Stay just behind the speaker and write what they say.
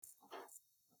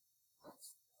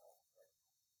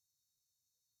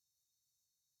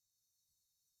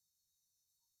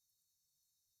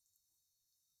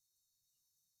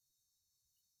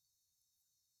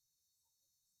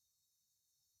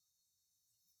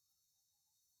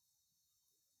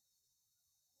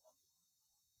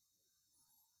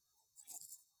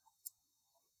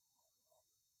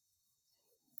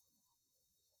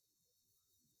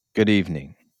Good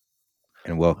evening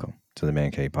and welcome to the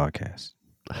Man Cave Podcast.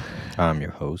 I'm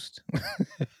your host.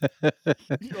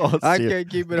 Oh, I see, can't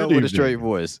keep it good up with a straight evening.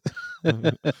 voice.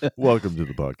 Welcome to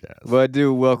the podcast. But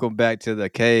dude, welcome back to the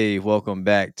cave. Welcome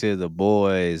back to the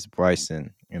boys,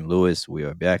 Bryson and Lewis. We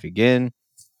are back again.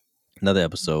 Another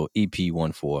episode, EP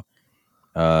 14.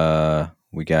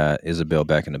 We got Isabel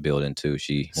back in the building too.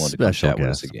 She wanted to come Special chat with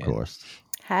us guest, of again. course.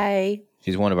 Hi.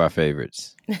 She's one of our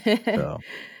favorites. So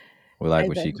we like I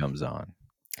when she bet. comes on.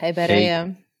 I bet I Kate,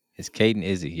 am. it's Kate and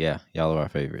Izzy. Yeah, y'all are our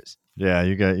favorites. Yeah,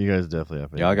 you guys definitely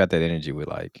have Y'all favorite. got that energy with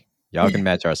like y'all can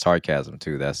match our sarcasm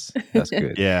too. That's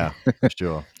good. Yeah,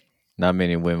 sure. Not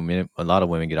many women. A lot of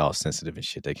women get all sensitive and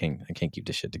shit. They can't keep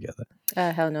this shit together.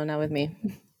 Hell no, not with me.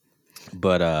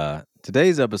 But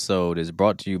today's episode is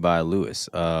brought to you by Lewis.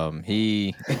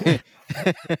 He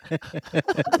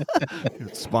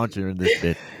Sponsoring this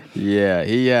bit. yeah,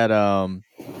 he had an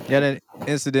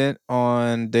incident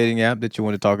on dating app that you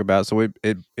want to talk about. So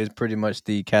it's pretty much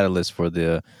the catalyst for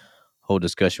the whole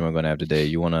discussion we're going to have today.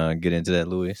 You want to get into that,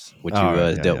 Lewis? What you All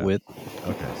right, dealt yeah. with?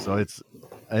 Okay, so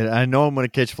I know I'm gonna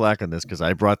catch flack on this because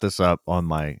I brought this up on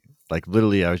my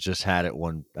literally I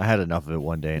had enough of it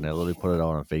one day and I literally put it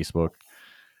out on Facebook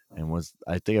and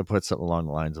I think I put something along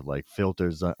the lines of like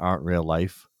filters aren't real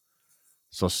life.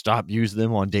 So stop using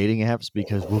them on dating apps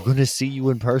because we're gonna see you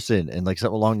in person and like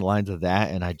something along the lines of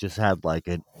that. And I just had like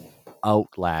an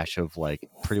outlash of like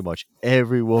pretty much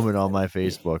every woman on my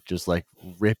Facebook just like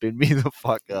ripping me the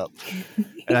fuck up.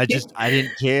 And I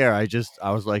didn't care. I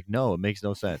was like, no, it makes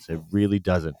no sense. It really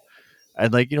doesn't.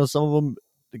 And like, some of them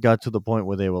got to the point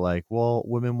where they were like, well,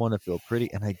 women want to feel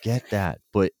pretty. And I get that,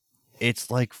 but it's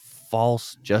like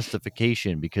false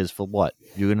justification because for what?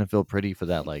 You're going to feel pretty for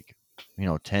that,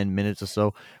 10 minutes or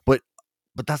so. But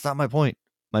that's not my point.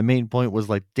 My main point was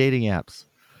like dating apps.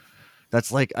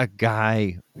 That's like a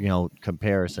guy,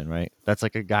 comparison, right? That's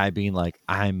like a guy being like,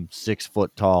 I'm 6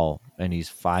 foot tall and he's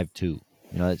 5'2".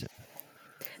 That's,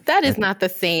 That is that, not the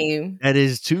same. that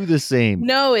is to the same.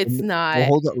 No, it's Well, not.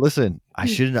 hold on. Listen, I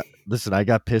shouldn't. Listen, I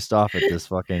got pissed off at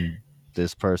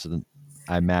this person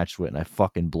I matched with, and I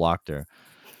fucking blocked her.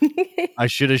 I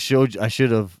should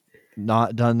have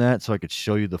not done that so I could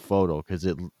show you the photo because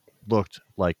it looked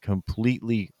like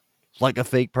completely like a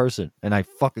fake person, and I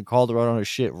fucking called her out on her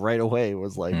shit right away. It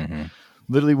was like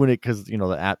literally because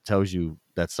the app tells you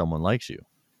that someone likes you.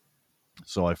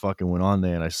 So I fucking went on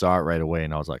there and I saw it right away,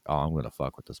 and I was like, oh, I'm gonna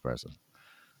fuck with this person.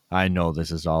 I know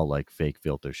this is all like fake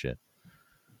filter shit.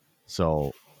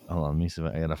 So hold on, let me see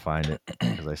if I gotta find it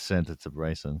because I sent it to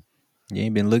Bryson. You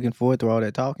ain't been looking for it through all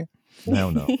that talking?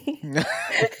 No. So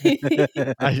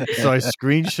I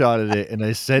screenshotted it and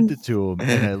I sent it to him,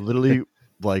 and I literally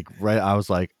I was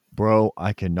like, bro,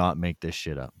 I cannot make this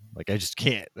shit up. Like I just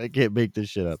can't. I can't make this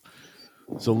shit up.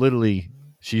 So literally,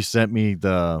 she sent me like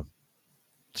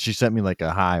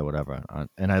a hi, whatever,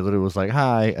 and I literally was like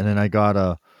hi, and then I got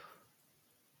a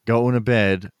go into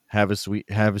bed, have a sweet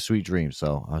dream.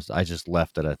 So I just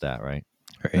left it at that, right?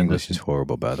 Her And English is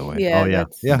horrible, by the way. Yeah, Oh yeah,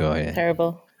 that's yeah, Go ahead.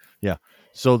 terrible. yeah.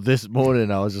 So this morning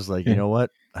I was just like, you know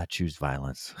what? I choose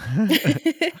violence.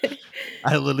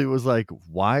 I literally was like,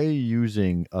 why are you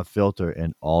using a filter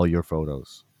in all your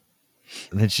photos?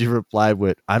 And then she replied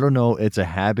with, I don't know. It's a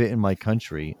habit in my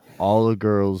country. All the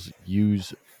girls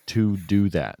use to do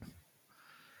that.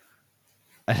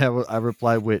 I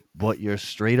replied with, but you're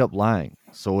straight up lying.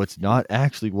 So it's not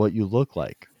actually what you look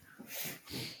like.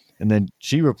 And then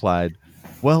she replied,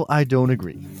 well, I don't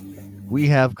agree. We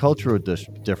have cultural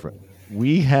different.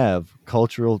 We have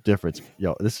cultural difference.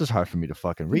 Yo, this is hard for me to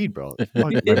fucking read, bro.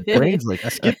 Fucking, my brain's like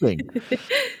skipping.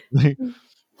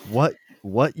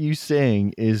 What you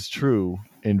saying is true,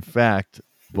 in fact,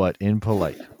 but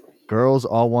impolite. Girls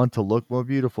all want to look more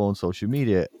beautiful on social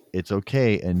media. It's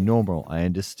okay and normal. I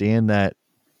understand that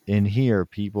in here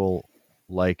people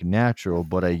like natural,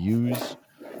 but I use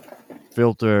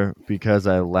filter because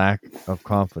I lack of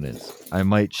confidence. I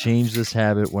might change this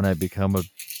habit when I become a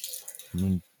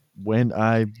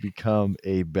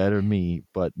better me,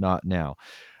 but not now.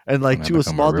 And like When I to a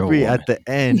become a small real degree woman. at the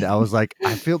end, I was like,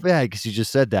 I feel bad because you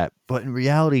just said that, but in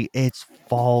reality, it's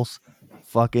false,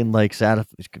 fucking like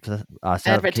satisfaction.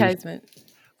 Advertisement.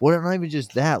 Well, not even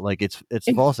just that, like it's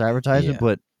false advertisement, Yeah.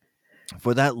 but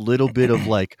for that little bit of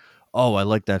like, oh, I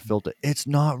like that filter, it's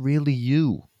not really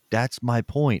you. That's my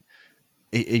point.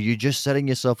 You're just setting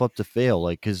yourself up to fail,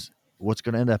 like because what's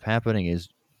going to end up happening is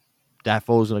that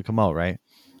photo's going to come out, right?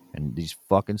 And these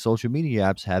fucking social media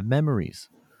apps have memories.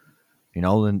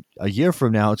 And a year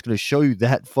from now, it's going to show you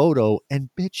that photo, and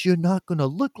bitch, you're not going to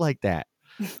look like that.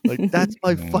 Like, that's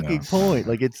my No. fucking point.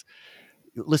 Like,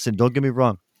 listen, don't get me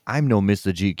wrong. I'm no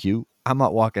Mr. GQ. I'm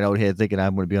not walking out here thinking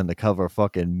I'm going to be on the cover of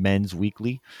fucking Men's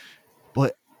Weekly,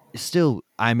 but still,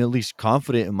 I'm at least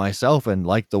confident in myself and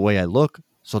like the way I look.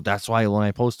 So that's why when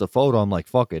I post a photo, I'm like,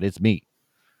 fuck it, it's me.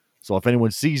 So if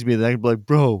anyone sees me, they can be like,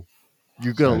 bro,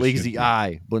 you got a So should lazy be.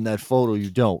 eye, but in that photo, you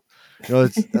don't.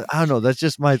 It's, I don't know. That's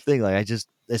just my thing. Like,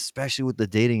 especially with the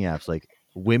dating apps, like,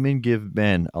 women give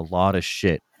men a lot of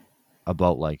shit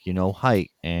about, like,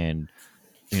 height and,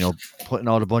 putting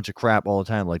out a bunch of crap all the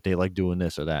time. Like, they like doing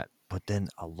this or that. But then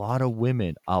a lot of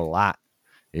women,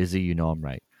 Izzy, I'm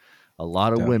right. A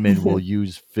lot of Yeah. women will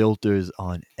use filters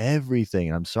on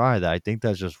everything. I'm sorry that I think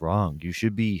that's just wrong. You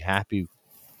should be happy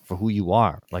for who you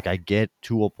are. Like, I get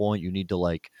to a point you need to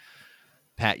like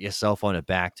pat yourself on the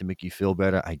back to make you feel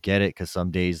better. I get it because some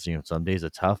days are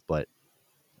tough, but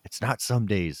it's not some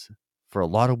days. For a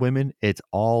lot of women, it's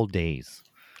all days.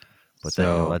 But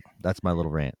So that's my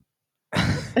little rant.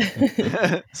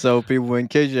 so people, in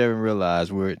case you haven't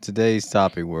realized, today's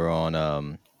topic, we're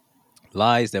on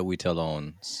lies that we tell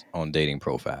on dating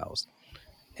profiles.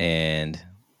 And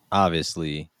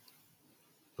obviously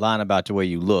lying about the way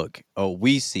you look. Oh,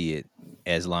 we see it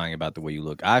as lying about the way you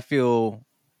look. I feel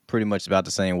pretty much about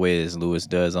the same way as Lewis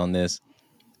does on this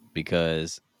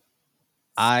because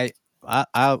I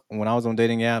when I was on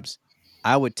dating apps,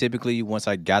 I would typically, once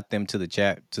I got them to the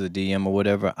chat, to the DM or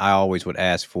whatever, I always would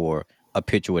ask for a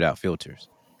picture without filters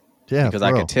Yeah, because for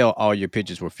I real. could tell all your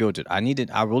pictures were filtered. I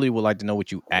really would like to know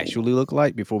what you actually look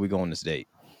like before we go on this date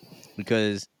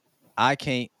because I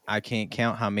can't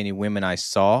count how many women I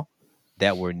saw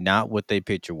that were not what their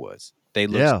picture was. They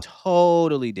looked Yeah.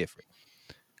 totally different.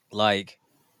 Like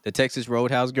the Texas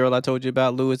Roadhouse girl I told you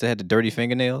about, Lewis, that had the dirty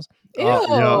fingernails.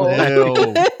 Oh, yeah.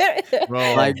 Ew.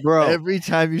 Bro, Like, bro, every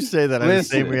time you say that, I have the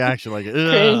same listen. reaction. Like, ugh,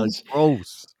 Cringe.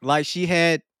 gross. Like she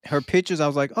had her pictures. I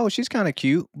was like, oh, she's kind of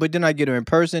cute. But then I get her in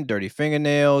person, dirty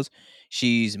fingernails.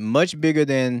 She's much bigger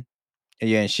than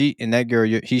yeah. And that girl,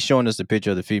 he's showing us the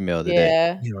picture of the female today.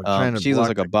 Yeah. Trying to She looks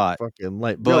block like a the bot. fucking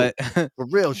light. Yo, But for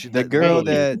real, the that girl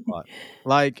literally is that a lot.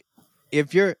 like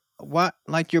if you're what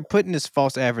like you're putting this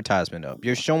false advertisement up.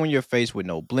 You're showing your face with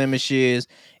no blemishes.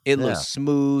 It Yeah. looks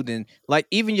smooth and like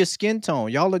even your skin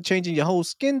tone. Y'all are changing your whole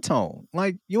skin tone.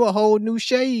 Like you a whole new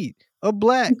shade of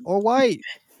black or white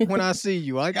when I see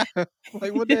you. Like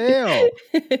like what the hell?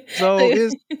 So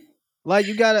it's like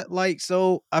you gotta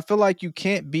so I feel like you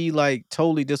can't be like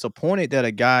totally disappointed that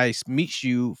a guy meets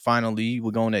you finally.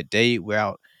 We're going on that date, we're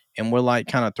out, and we're like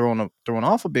kind of thrown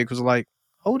off a bit because like,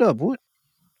 hold up, what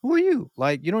who are you?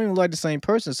 Like you don't even like the same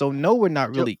person. So no, we're not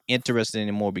Yep. really interested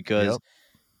anymore because Yep.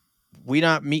 we're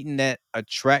not meeting that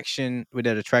attraction with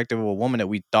that attractive of a woman that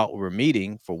we thought we were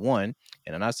meeting, for one.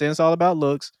 And I'm not saying it's all about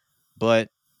looks, but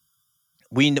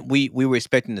we were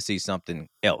expecting to see something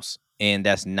else, and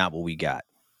that's not what we got.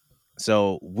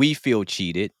 So we feel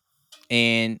cheated,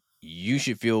 and you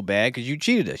should feel bad because you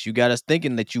cheated us. You got us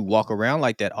thinking that you walk around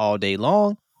like that all day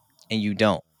long, and you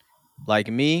don't. Like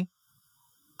me,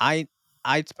 I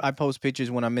I post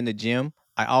pictures when I'm in the gym.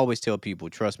 I always tell people,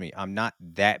 trust me, I'm not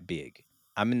that big.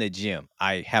 I'm in the gym.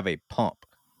 I have a pump.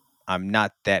 I'm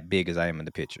not that big as I am in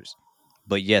the pictures.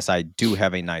 But yes, I do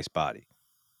have a nice body.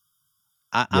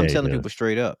 Yeah, I'm he telling does. people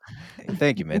straight up.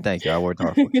 Thank you, man. Thank you. I worked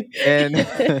hard for it. And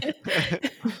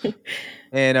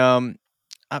and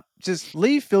just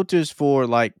leave filters for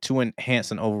like to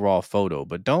enhance an overall photo,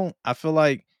 but don't. I feel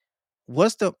like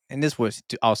what's the and this was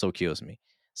also kills me.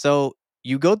 So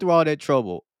you go through all that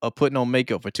trouble of putting on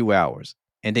makeup for 2 hours,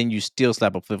 and then you still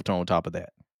slap a filter on top of that.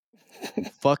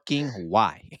 Fucking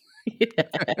why?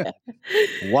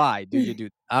 Why do you do?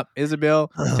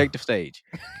 Isabel, take the stage.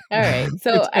 All right.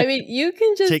 So, I mean, you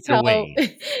can just Take it tell away.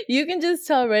 you can just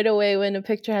tell right away when a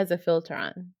picture has a filter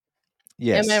on. Am I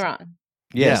Yes, wrong?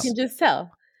 You Yeah. yes. can just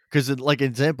tell. Because, like,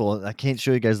 example, I can't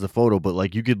show you guys the photo, but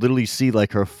like, you could literally see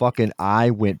like her fucking eye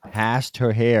went past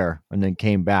her hair and then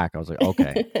came back. I was like,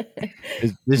 okay,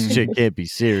 this chick Mhm. can't be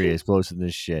serious posting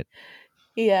this shit.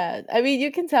 Yeah. I mean,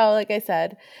 you can tell, like I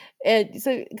said. And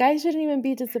so guys shouldn't even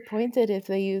be disappointed if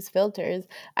they use filters.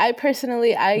 I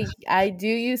personally I do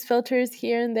use filters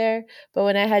here and there, but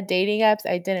when I had dating apps,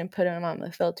 I didn't put them on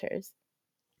the filters.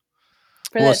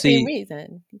 For Well, that same see,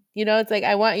 reason. It's like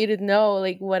I want you to know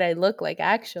like what I look like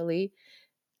actually.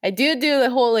 I do the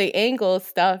whole like angle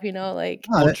stuff, like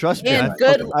Oh, trust me, and I've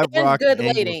and rocked good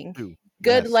angles lighting. too.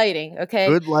 Good Yes, lighting, okay?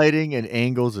 good lighting and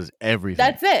angles is everything.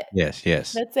 That's it. yes,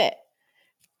 yes. That's it.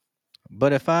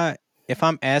 But if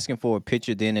I'm asking for a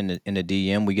picture, then in the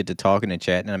DM we get to talking and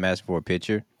chatting, and I'm asking for a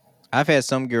picture. I've had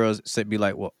some girls be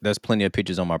like, "Well, there's plenty of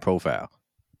pictures on my profile,"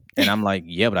 and I'm like,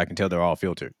 "Yeah, but I can tell they're all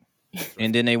filtered."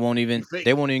 And then they won't even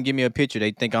give me a picture.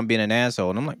 They think I'm being an asshole.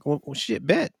 And I'm like, well shit,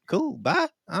 bet. Cool. Bye.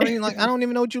 I mean, like, I don't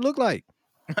even know what you look like.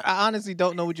 I honestly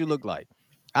don't know what you look like.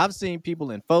 I've seen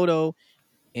people in photo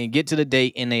and get to the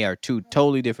date and they are two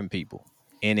totally different people.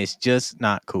 And it's just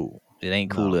not cool. It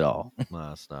ain't cool at all.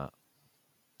 No, it's not.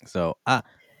 So I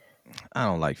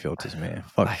don't like filters, man.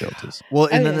 Fuck filters. Well,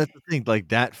 and then Okay. that's the thing, like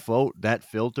that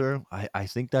filter, I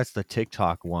think that's the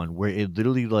TikTok one where it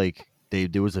literally like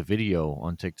there was a video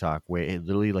on TikTok where it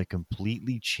literally like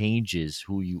completely changes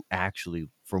who you actually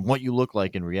from what you look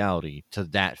like in reality to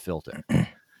that filter.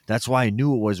 That's why I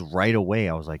knew it was right away.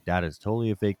 I was like, that is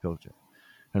totally a fake filter.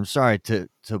 I'm sorry to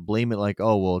blame it like,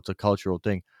 oh well, it's a cultural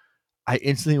thing. I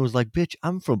instantly was like, bitch,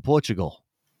 I'm from Portugal.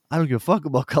 I don't give a fuck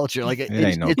about culture. Like It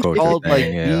ain't no it's culture called thing, like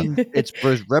yeah. it's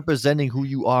for representing who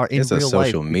you are in It's a real life.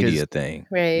 social media thing.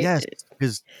 Right. Yes,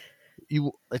 because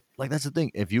you like that's the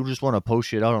thing. If you just want to post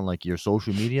shit out on like your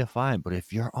social media, fine. But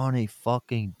if you're on a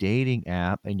fucking dating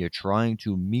app and you're trying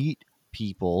to meet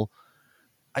people,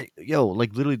 like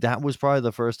literally that was probably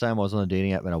the first time I was on a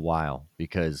dating app in a while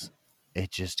because it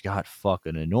just got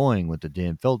fucking annoying with the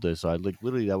damn filter. So I like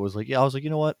literally that was like, I was like, you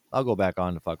know what? I'll go back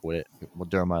on to fuck with it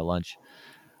during my lunch.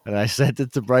 And I sent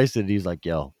it to Bryson. And he's like,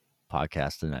 yo,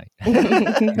 podcast tonight.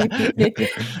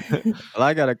 Well,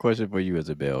 I got a question for you,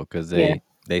 Isabel, because Yeah.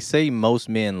 they say most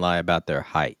men lie about their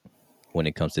height when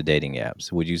it comes to dating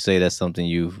apps. Would you say that's something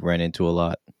you've ran into a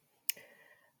lot?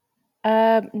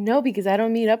 No, because I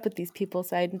don't meet up with these people,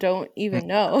 so I don't even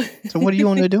know. So what are you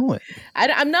on there doing?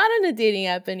 I'm not on a dating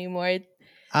app anymore.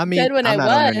 I mean, Said when I'm I not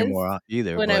on there was, anymore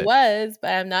either. But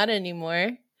but I'm not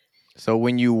anymore. so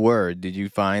when you were, did you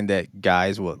find that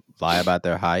guys would lie about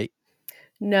their height?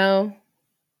 No.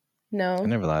 I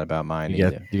never lied about mine You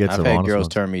either. get I've some had honest girls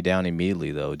ones. turn me down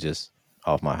immediately though, just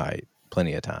off my height,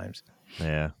 plenty of times.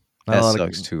 Yeah. That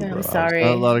sucks too, bro. I'm sorry.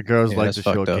 A lot of girls Yeah, like that's the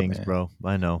fucked short up, kings, man. bro.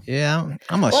 I know. Yeah,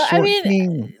 I'm a Well, short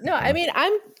king. no, I mean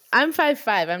I'm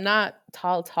 5'5". I'm not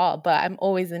tall, but I'm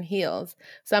always in heels.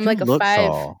 So I'm You like a look 5.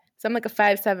 tall. So I'm like a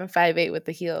 5'7", 5'8" with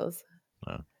the heels.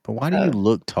 But why do you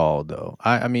look tall though?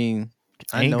 I mean,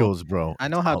 I know Angles, bro. I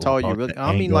It's know how all tall you about really. the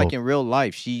I mean, like angle. in real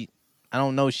life, I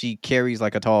don't know, she carries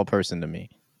like a tall person to me.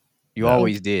 You No.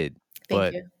 always did. Thank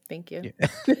But you. Thank you. yeah.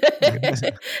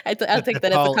 I'll take that as a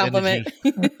Tall compliment.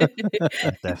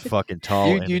 That fucking tall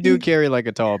you energy. do carry like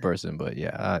a tall person, but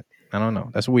yeah, I don't know.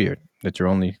 That's weird that you're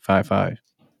only 5'5".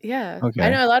 Yeah. Okay. I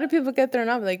know a lot of people get thrown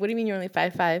off. Like, what do you mean you're only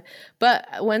 5'5"? But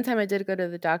one time I did go to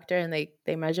the doctor and they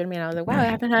measured me and I was like, wow, I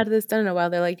haven't had this done in a while.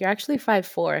 They're like, you're actually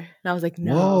 5'4". And I was like,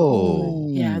 no. Whoa.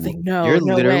 Yeah, I was like, You're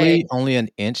no literally way. only an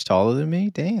inch taller than me?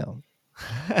 Damn.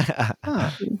 Huh.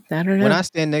 I don't know. When I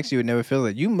stand next to you, it never feels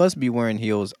like you must be wearing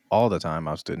heels all the time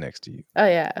I've stood next to you. Oh,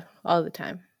 yeah. All the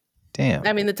time. Damn.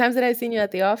 I mean, the times that I've seen you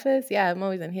at the office, yeah, I'm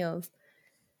always in heels.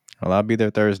 Well, I'll be there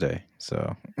Thursday.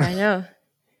 So I know.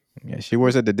 yeah, she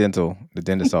works at the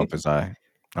dentist office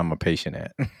I'm a patient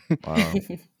at. Wow.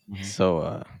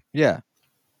 So yeah.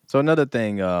 So another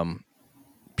thing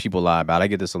people lie about. I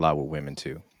get this a lot with women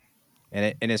too.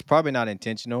 And it's probably not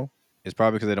intentional. It's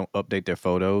probably because they don't update their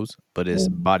photos, but it's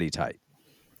body type.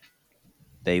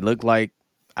 They look like,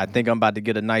 I think I'm about to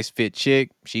get a nice fit chick.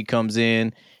 She comes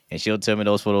in and she'll tell me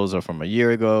those photos are from a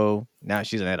year ago. Now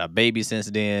she's had a baby since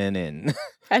then, and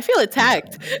I feel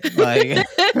attacked. like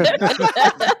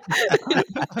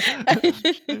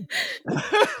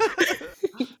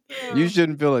you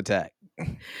shouldn't feel attacked.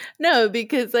 No,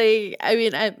 because like I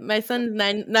mean, my son's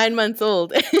 9 months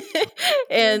old,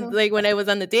 and like when I was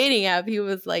on the dating app, he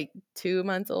was like 2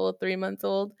 months old, 3 months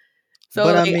old. So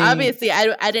But I like mean, obviously,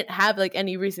 I didn't have like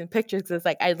any recent pictures because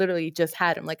like I literally just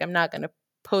had him. Like I'm not gonna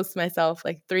post myself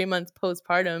like 3 months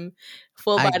postpartum,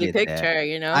 full I body get that. picture.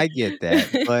 You know. I get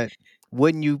that. But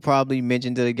wouldn't you probably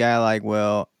mention to the guy like,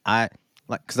 well,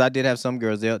 because I did have some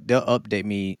girls, they'll update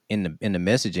me in the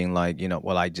messaging like,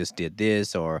 well, I just did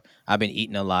this, or I've been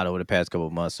eating a lot over the past couple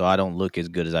of months, so I don't look as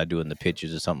good as I do in the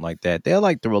pictures or something like that. They'll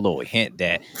like throw a little hint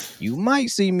that you might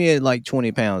see me at like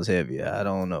 20 pounds heavier. I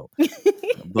don't know.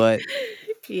 But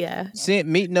Yeah.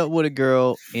 meeting up with a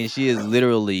girl and she is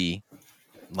literally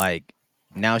like,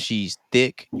 now she's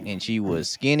thick and she was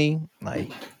skinny,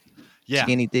 like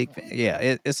skinny thick.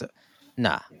 Yeah, it's a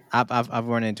nah. I've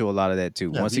run into a lot of that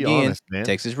too. Yeah, Once be again, honest, man.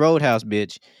 Texas Roadhouse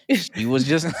bitch. She was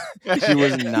just she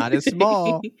was not as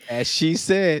small as she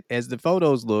said as the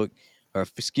photos look. Her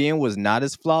skin was not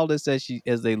as flawless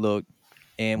as they look.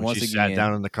 And When once she sat again,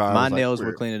 down in the car, I my was like, nails were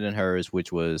 "We're-" cleaner than hers,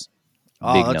 which was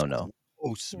oh, big that's no.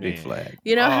 gross, Big man. flag.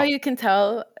 You know how Oh. you can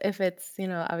tell if it's,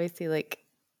 obviously like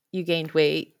you gained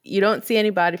weight. You don't see any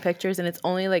body pictures and it's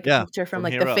only like a Yeah, picture from from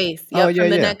like here the up. face. Oh, Yep, yeah, from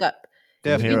the yeah. neck up.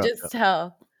 You Definitely. can Here up, just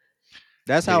tell.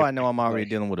 That's Take how it I know I'm already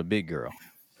dealing with a big girl.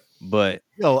 But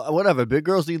whatever. Big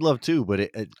girls need love too, but if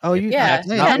Yeah, that's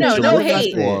hey, yeah, not no, what how you're no many times have I looking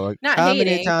hate, said? for, like, not How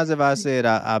many hating. times have I said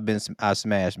I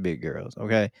smashed big girls?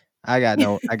 Okay, I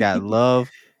got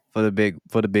love for the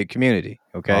big community.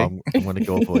 Okay, I'm gonna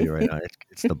go for you right now.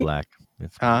 It's the black.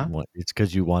 huh? It's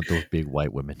because you want those big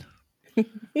white women.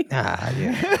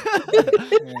 Yeah.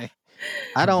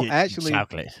 I don't Get actually.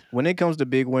 chocolate. When it comes to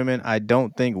big women, I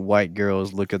don't think white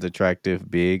girls look as attractive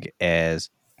big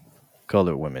as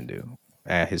colored women do.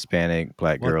 Hispanic,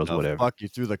 black What girls, the whatever. fuck? You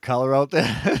threw the color out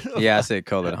there? Yeah, I said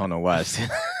colored. I don't know why. I said.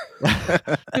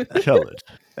 Colored.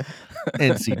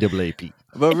 NCAAP.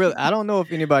 But really, I don't know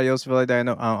if anybody else feel like that.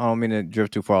 I don't mean to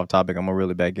drift too far off topic. I'm gonna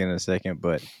reel it back in a second.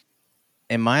 But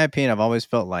in my opinion, I've always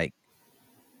felt like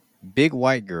big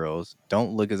white girls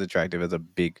don't look as attractive as a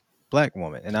big black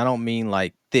woman. And I don't mean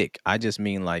like thick. I just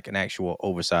mean like an actual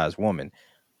oversized woman.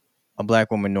 A black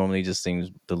woman normally just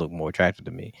seems to look more attractive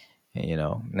to me. And,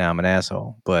 now I'm an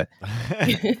asshole. But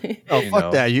Oh, you fuck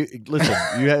know, that! You listen.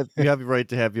 You have the right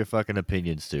to have your fucking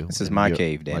opinions too. this is And my you're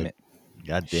cave, damn like, it.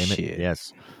 God damn it! Shit.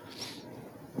 Yes.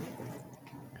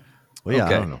 Well, yeah, I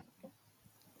Okay. don't know.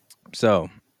 So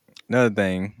another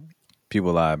thing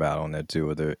people lie about on there too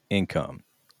are their income,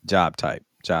 job type,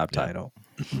 job Yeah. title.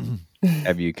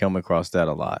 Have you come across that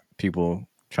a lot? People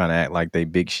trying to act like they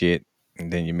big shit,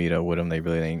 and then you meet up with them, they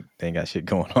really ain't got shit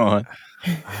going on.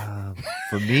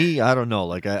 For me, I don't know.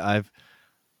 Like I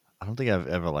don't think I've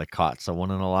ever like caught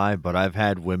someone in a lie, but I've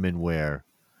had women where,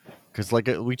 because like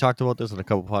we talked about this in a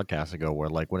couple podcasts ago, where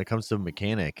like when it comes to a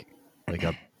mechanic, like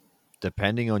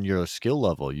depending on your skill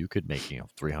level, you could make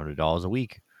 $300 a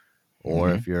week,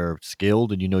 or if you're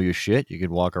skilled and you know your shit, you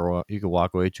could walk away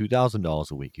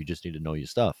 $2,000 a week. You just need to know your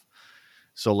stuff.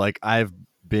 So like I've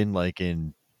been like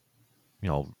you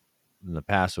know in the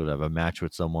past would have a match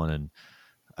with someone and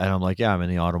I'm like, yeah, I'm in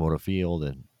the automotive field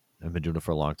and I've been doing it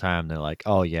for a long time. They're like,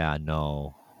 oh yeah,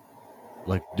 no.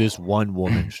 Like this one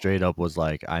woman straight up was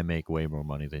like, I make way more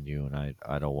money than you and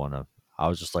I don't want to. I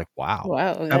was just like, wow.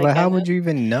 Wow, But like how would you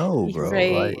even know, you're bro?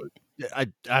 right. Like,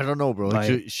 I don't know, bro. Like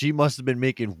like she must have been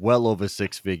making well over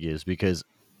six figures because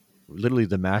literally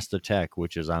the master tech,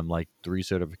 which is I'm like 3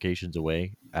 certifications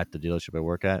away at the dealership I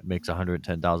work at, makes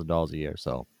 $110,000 a year.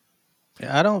 So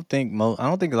I don't think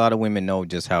a lot of women know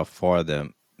just how far the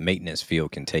maintenance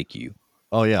field can take you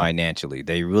oh yeah, financially.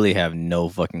 They really have no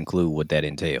fucking clue what that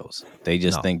entails. They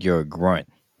just no, think you're a grunt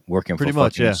pretty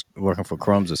much, yeah. working for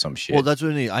crumbs or some shit. Well, that's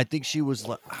what I mean. I think she was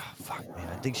like, fuck, man.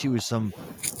 I think she was some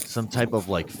type of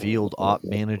like field op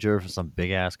manager for some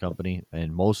big ass company,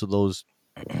 and most of those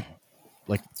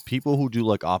like people who do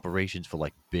like operations for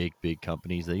like big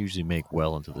companies, they usually make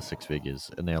well into the six figures,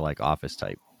 and they're like office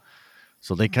type.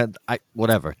 So they can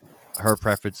whatever her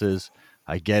preferences,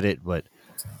 I get it, but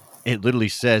it literally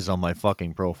says on my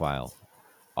fucking profile,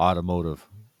 automotive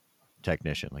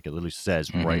technician. Like it literally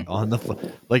says right on the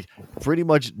like pretty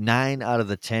much 9 out of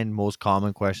the 10 most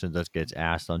common questions that gets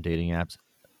asked on dating apps.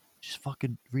 Just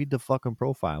fucking read the fucking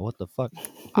profile. What the fuck?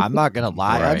 I'm not gonna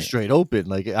lie. I'm Right. straight open.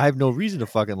 Like I have no reason to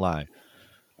fucking lie.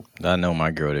 I know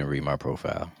my girl didn't read my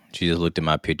profile. She just looked at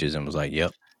my pictures and was like,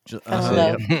 "Yep." Just, Fell in That's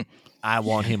love. yep. I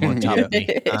want him on top Yeah. of me.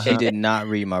 She did not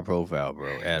read my profile,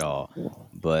 bro, at all.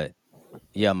 But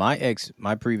yeah, my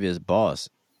previous boss,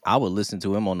 I would listen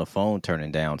to him on the phone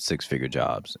turning down 6-figure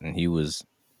jobs, and he was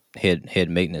head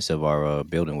maintenance of our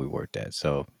building we worked at.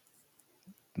 So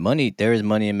there is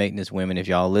money in maintenance women. If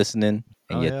y'all listening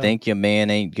and Oh you yeah. think your man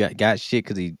ain't got shit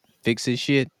because he fixes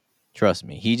shit, trust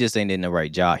me, he just ain't in the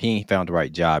right job. He ain't found the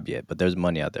right job yet, but there's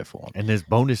money out there for him. And there's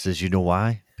bonuses. You know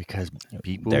why? Because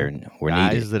people, We're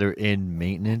guys needed. that are in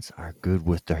maintenance, are good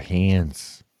with their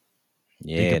hands.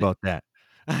 Think Yeah. about that.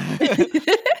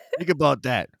 Think about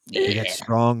that. They got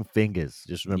strong fingers.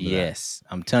 Just remember that. Yes,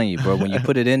 I'm telling you, bro. When you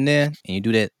put it in there and you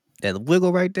do that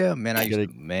wiggle right there, man, I You used gotta,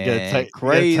 to, man, you gotta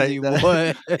crazy tighten that.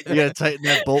 boy. You gotta tighten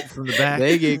that bolt from the back.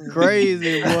 They get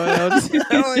crazy, boy. I'm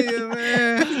telling you,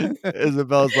 man.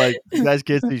 Isabel's like, you guys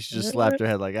can't see. She just slapped her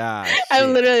head like, ah, I'm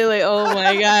shit. literally like, oh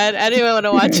my god, I didn't even want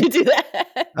to watch you do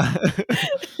that.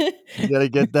 You gotta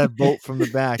get that bolt from the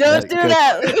back. Don't do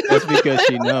that. That's because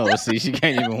she knows. See, she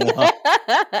can't even walk.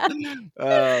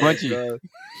 Oh, Punchy. God.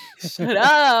 Shut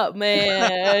up,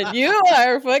 man. You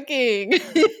are fucking.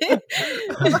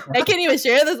 I can't even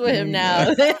share this with him now.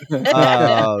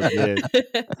 Oh, man.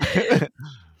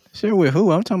 Sure, with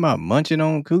who? I'm talking about munching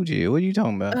on coochie. What are you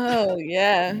talking about? Oh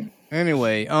yeah.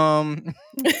 Anyway, I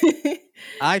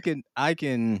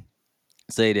can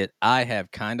say that I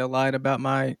have kind of lied about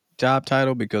my job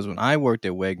title because when I worked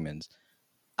at Wegmans,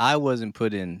 I wasn't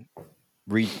putting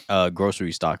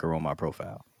grocery stocker on my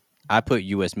profile. I put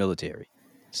U.S. military.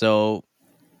 So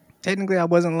technically I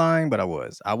wasn't lying, but I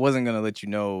was. I wasn't gonna let you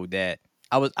know that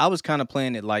I was kind of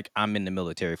playing it like I'm in the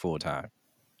military full time.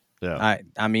 Yeah.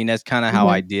 I mean that's kind of how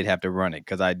I did have to run it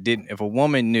because I didn't. If a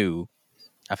woman knew,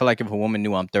 I feel like if a woman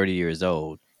knew I'm 30 years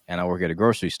old and I work at a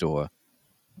grocery store,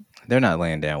 they're not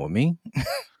laying down with me.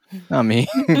 I mean,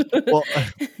 Well,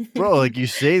 bro, like you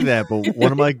say that, but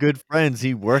one of my good friends,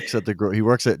 he works at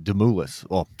Demoulas.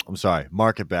 Well, I'm sorry,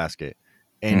 Market Basket,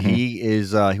 and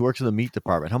Mhm. he works in the meat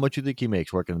department. How much do you think he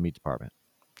makes working in the meat department?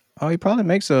 oh, he probably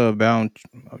makes about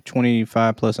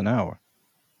 25 plus an hour.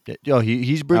 Yeah, yo,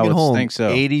 he's I bringing would home think so.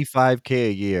 $85K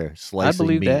a year I slicing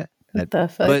believe meat that. at What the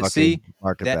fuck? But fucking see,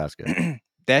 Market that Basket.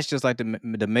 that's just like the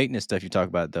maintenance stuff you talk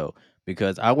about though,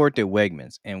 because I worked at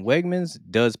Wegmans and Wegmans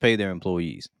does pay their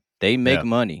employees. They make Yeah.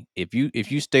 money. If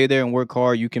you stay there and work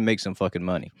hard, you can make some fucking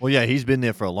money. Well, yeah, he's been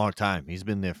there for a long time. He's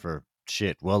been there for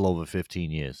well over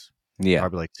 15 years. Yeah,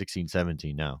 Probably like 16,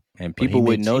 17 now. and But people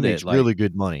wouldn't know he that. makes Like really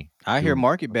good money. I hear doing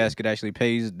Market fucking- Basket actually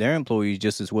pays their employees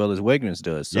just as well as Wegmans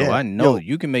does. So Yeah, I know yo.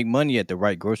 you can make money at the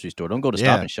right grocery store. Don't go to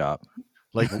Stop Yeah. and Shop.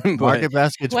 Like But Market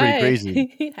Basket's pretty Why?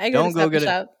 crazy. I go to don't go Stop and get it.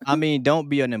 Shop. I mean, don't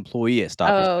be an employee at Stop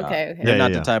and Oh, Shop. okay, okay. They're Yeah,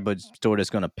 not yeah, the type of store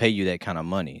that's going to pay you that kind of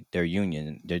money. They're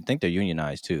union. They think they're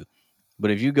unionized too.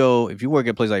 But if you work at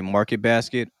a place like Market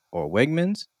Basket or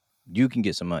Wegmans, you can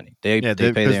get some money. They Yeah,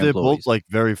 pay because their they're both employees. like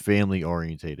very family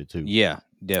orientated too. Yeah,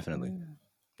 definitely. Mm.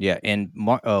 Yeah, and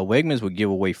Wegmans would give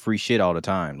away free shit all the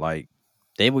time. Like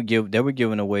they were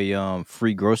giving away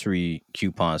free grocery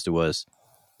coupons to us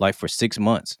like for 6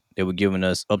 months. They were giving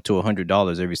us up to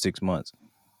 $100 every 6 months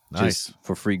Nice. just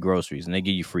for free groceries, and they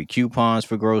give you free coupons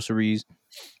for groceries.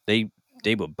 They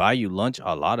would buy you lunch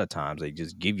a lot of times. They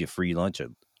just give you free lunch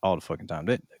all the fucking time.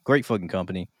 That great fucking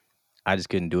company. I just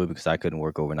couldn't do it because I couldn't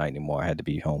work overnight anymore. I had to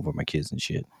be home for my kids and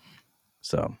shit.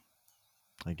 So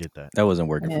I get that. that wasn't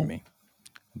working for Yeah. me.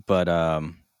 But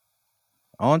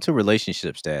on to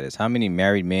relationship status. How many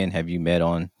married men have you met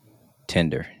on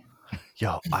Tinder?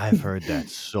 Yo, I've heard that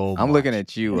so much. I'm looking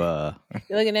at you. You're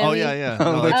looking at Oh me? yeah, yeah. I'm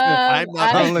No, looking- I'm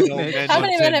not I'm met looking no at men How on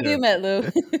many men have Tinder. you met,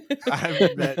 Lou?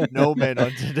 I've met no men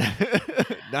on Tinder.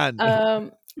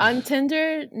 None. On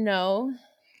Tinder, no.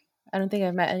 I don't think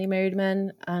I've met any married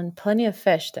men. On Plenty of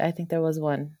Fish, I think there was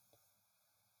one.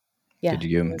 Yeah. Did you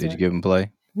give there him? was Did you one. give him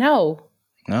play? No.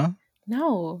 No.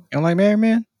 No. You don't like married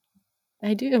men?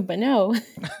 I do, but no.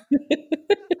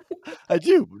 I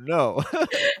do. No.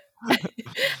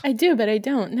 I do, but I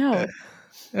don't. No.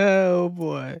 Oh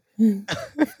boy.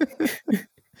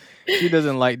 She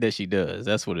doesn't like that she does.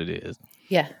 That's what it is.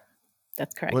 Yeah,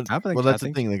 that's correct. Well, I think- well, I that's the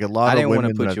think- thing. Like a lot I of didn't want to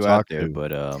women put that I've you out talked there, to.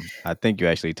 but I think you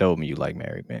actually told me you like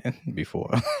married men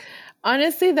before.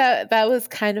 Honestly, that was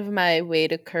kind of my way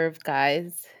to curve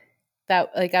guys. That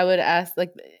like I would ask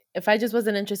like if I just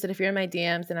wasn't interested, if you're in my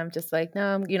DMs and I'm just like,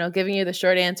 no, I'm giving you the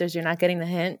short answers, you're not getting the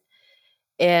hint.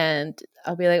 And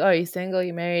I'll be like, oh, are you single?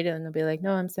 You married? And they'll be like,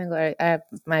 no, I'm single. I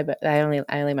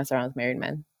only mess around with married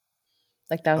men.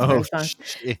 Like that was my Oh response.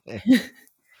 shit.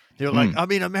 They're like, I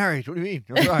mean, I'm married. What do you mean?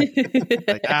 You're right.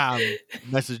 Like, I'm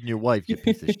messaging your wife, you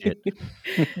piece of shit.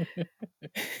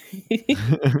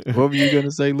 What were you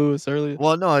gonna say, Lewis, earlier?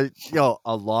 Well, no,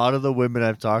 a lot of the women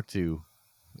I've talked to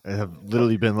have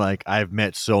literally been like, I've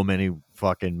met so many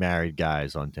fucking married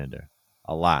guys on Tinder.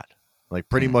 A lot. Like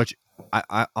pretty much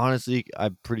I honestly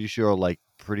I'm pretty sure like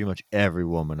pretty much every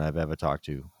woman I've ever talked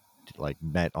to, like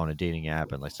met on a dating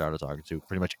app and like started talking to,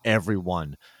 pretty much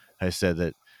everyone has said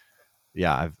that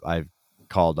I've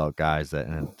called out guys that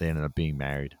they ended up being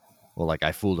married. Or like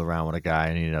I fooled around with a guy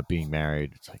and he ended up being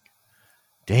married. It's like,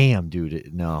 damn,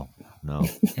 dude, no.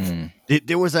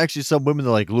 There was actually some women that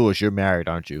are like, Lewis, you're married,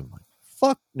 aren't you? I'm like,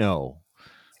 fuck no.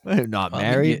 I'm not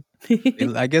married.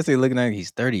 I guess they're looking at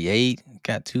he's 38,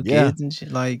 got 2 Yeah. kids and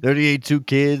shit. Like 38, 2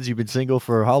 kids. You've been single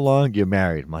for how long? You're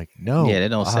married. I'm like, no. Yeah, that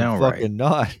don't I'm sound right. fucking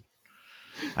not.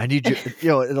 I need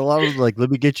you. And a lot of them like, let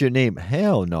me get your name.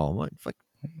 Hell no. I'm like, fuck.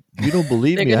 You don't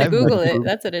believe They're me? gonna I haven't met Google a it. group-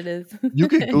 That's what it is. You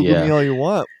can Google Yeah. me all you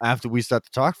want after we start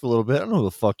to talk for a little bit. I don't know who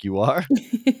the fuck you are.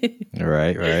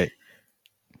 right.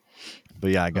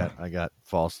 But yeah, I got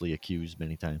falsely accused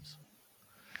many times.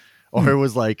 Or it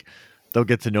was like they'll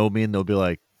get to know me and they'll be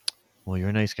like, well, you're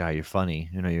a nice guy, you're funny,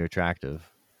 you're attractive.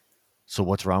 So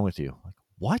what's wrong with you? Like,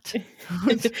 what?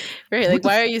 Right, like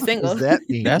why are you single? What does that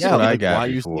mean? That's what I like, got why are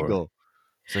you before. single?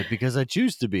 It's like because I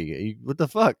choose to be. What the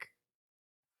fuck?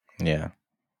 Yeah.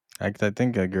 I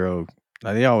think a girl,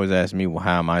 like, they always ask me, well,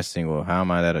 how am I single? How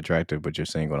am I that attractive, but you're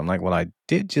single? I'm like, well, I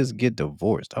did just get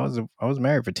divorced. I was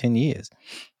married for 10 years.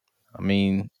 I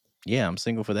mean, yeah, I'm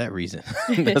single for that reason.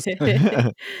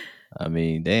 I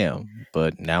mean, damn.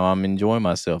 But now I'm enjoying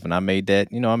myself. And I made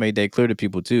that clear to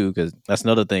people too, because that's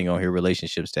another thing on here,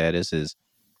 relationship status is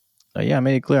Yeah, I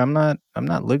made it clear. I'm not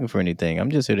looking for anything. I'm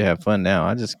just here to have fun now.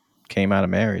 I just came out of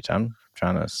marriage. I'm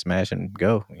trying to smash and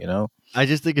go. I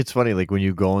just think it's funny, like when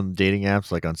you go on dating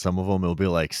apps, like on some of them, it'll be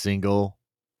like single,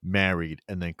 married,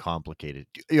 and then complicated.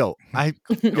 Yo, Be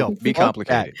fuck that.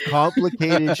 complicated.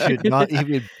 Complicated should not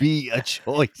even be a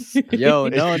choice. Yo,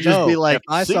 It no, should just be no. like If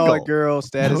I saw a single. girl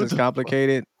status What is the fuck?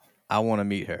 complicated, I want to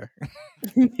meet her.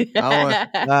 I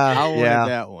wanted Yeah,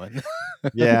 that one.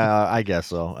 yeah, I guess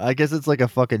so. I guess it's like a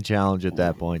fucking challenge at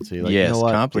that point. So you're like, you know Yes, what?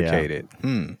 Yeah. complicated.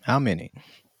 How many?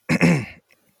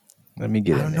 Let me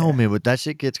get I in don't there. know, man, but that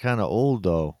shit gets kind of old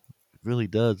though. It really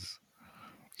does.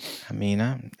 I mean,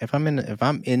 if I'm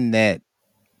in that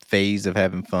phase of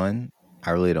having fun,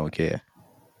 I really don't care.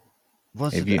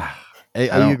 What's If the, you, Hey,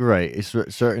 I don't. you're right. It's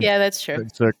certain Yeah, that's true.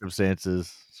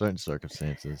 circumstances. Certain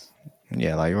circumstances.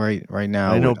 Yeah, like right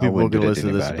now, I know I people wouldn't do can that to listen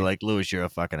to this and be anybody. like, "Lewis, you're a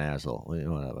fucking asshole."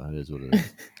 Whatever. It is what it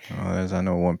is. I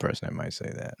know one person that might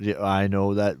say that. Yeah, I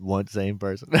know that one same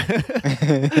person.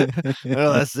 I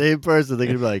know that same person. They're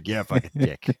gonna be like, "Yeah, fucking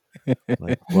dick."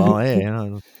 Like, well, hey,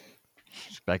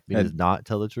 expect me to And not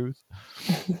tell the truth?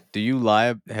 do you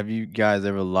lie? Have you guys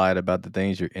ever lied about the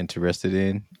things you're interested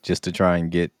in just to try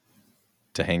and get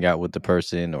to hang out with the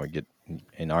person or get,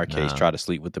 in our case, Nah. try to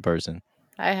sleep with the person?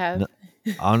 I have. No,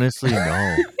 honestly,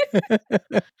 no.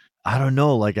 I don't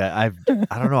know. Like I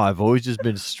don't know. I've always just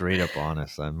been straight up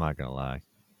honest. I'm not gonna lie.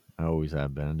 I always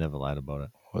have been. I never lied about it.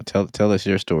 Well, tell us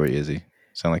your story, Izzy.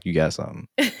 Sound like you got something.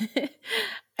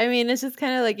 I mean, it's just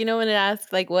kind of like, when it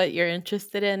asks like what you're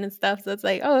interested in and stuff. So it's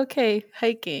like, oh, okay,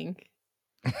 hiking,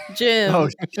 gym. Oh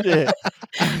shit!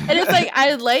 And it's like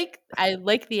I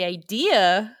like the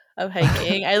idea of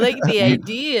hiking. I like the You-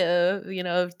 idea,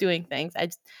 of doing things.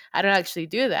 I don't actually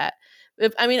do that.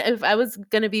 If I was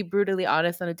gonna be brutally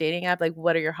honest on a dating app, like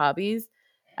what are your hobbies?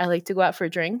 I like to go out for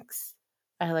drinks.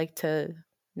 I like to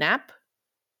nap,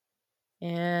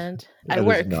 and I That is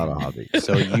work. not a hobby.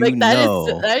 So Like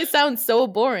that sounds so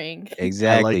boring.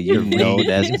 exactly. like your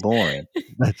That's lead. boring.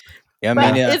 That's I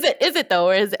But mean, is it though,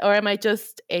 or am I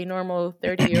just a normal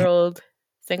 30-year-old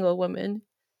single woman,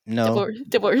 no. I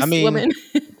divorced mean, woman?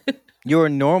 you're a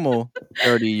normal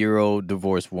 30-year-old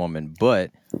divorced woman, but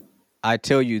I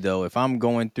tell you though, if I'm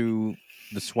going through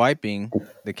the swiping,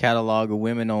 the catalog of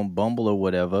women on Bumble or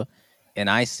whatever, and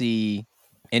I see,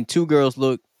 and two girls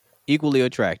look equally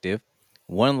attractive,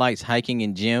 one likes hiking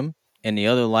and gym, and the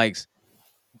other likes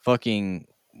fucking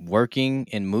working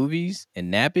in movies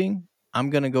and napping, I'm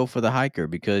gonna go for the hiker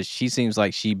because she seems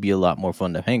like she'd be a lot more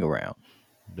fun to hang around.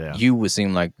 yeah. You would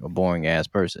seem like a boring ass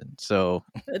person. So,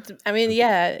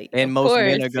 Yeah, and of most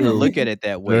men course. are going to look at it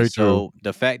that way. Very true. So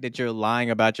the fact that you're lying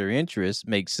about your interests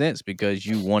makes sense because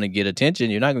you want to get attention.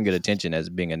 You're not going to get attention as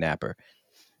being a napper.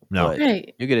 No. But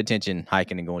Right. you get attention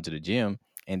hiking and going to the gym.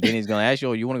 And then he's going to ask you,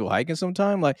 oh, you want to go hiking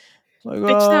sometime? Like,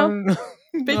 Bitch, no.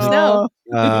 Bitch, no.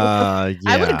 Yeah.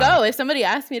 I would go if somebody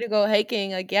asked me to go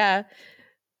hiking. Like, yeah,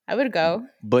 I would go.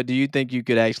 But do you think you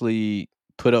could actually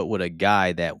put up with a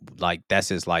guy that, like, that's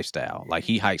his lifestyle? Like,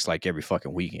 he hikes like every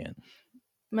fucking weekend.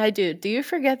 My dude, do you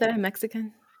forget that I'm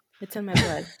Mexican? It's in my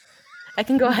blood. I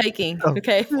can go hiking.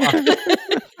 Okay.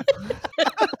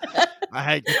 I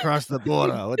hiked across the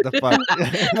border. What the fuck?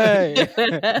 Hey.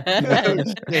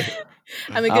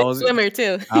 I'm a good swimmer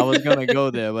too. I was going to go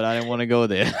there, but I didn't want to go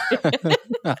there.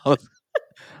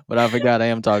 But I forgot I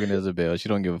am talking to Isabel. She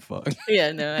don't give a fuck.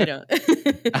 Yeah, no, I don't.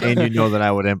 And you know that I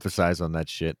would emphasize on that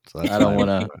shit. So that's I don't why want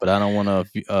to, but I don't want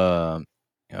to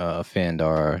offend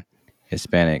our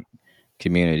Hispanic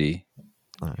community.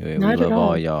 We Not at love all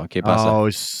all. y'all. ¿Qué pasa? Oh,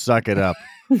 suck it up.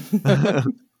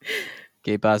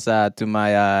 ¿Qué pasa to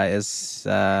my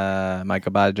my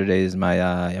compadres, my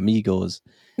amigos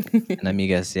and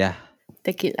amigas? Yeah,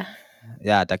 Tequila.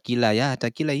 yeah, tequila, yeah,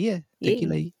 tequila, yeah, Yeah.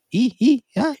 tequila,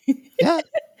 yeah, yeah,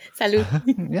 Salud.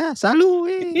 yeah,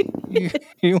 salud.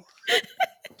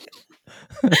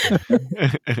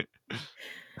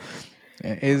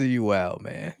 Izzy, you wild,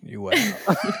 man. You wild.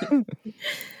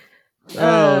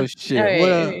 Oh shit! all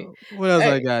right. What else All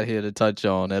I right. got here to touch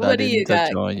on that I What do didn't you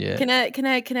touch got? on yet?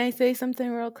 Can I say something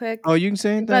real quick Oh, you can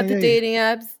say about anything. the Hey, dating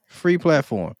apps? free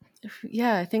platform.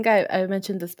 Yeah, I think I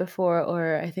mentioned this before,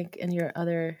 or I think in your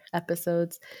other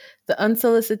episodes, the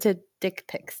unsolicited dick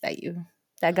pics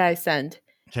that guys send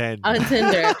Ken. on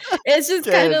Tinder. It's just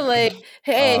kind Ken. of like,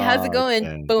 hey, how's it Oh, going?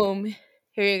 Ken. Boom,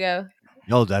 here you go.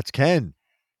 No, that's Ken.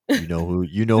 You know who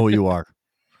you are.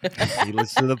 He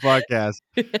listens to the podcast.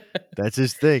 That's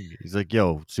his thing. He's like,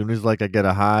 yo, as soon as like I get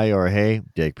a hi or a hey,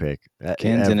 dick pic.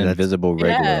 Ken's an That's invisible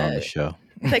regular on Yeah. the show.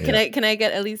 It's like, can I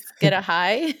at least get a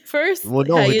hi first? Well,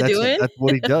 How no, you doing? that's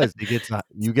what he does.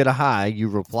 You get a hi, you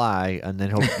reply, and then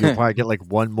you'll probably get like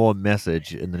one more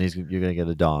message, and then you're gonna get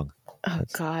a dong. Oh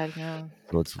That's God, no.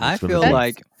 what's I gonna feel be.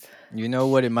 like, you know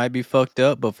what, it might be fucked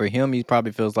up, but for him, he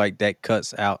probably feels like that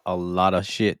cuts out a lot of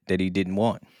shit that he didn't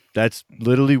want. That's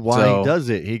literally why he So, does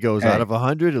it. He goes hey. out of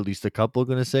 100, at least a couple are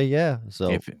gonna say yeah.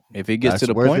 So If it gets to that's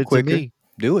the worth point it to quicker, me.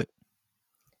 do it.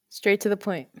 Straight to the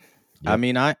point. I Yep.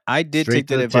 mean, I did Straight take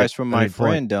to that the advice tip. from I my mean,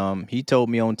 point. friend. He told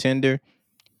me on Tinder,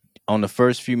 on the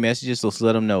first few messages, let's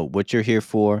let them know what you're here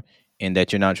for and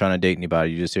that you're not trying to date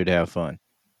anybody. You're just here to have fun.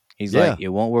 He's Yeah. like, it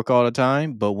won't work all the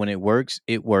time, but when it works,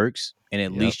 it works. And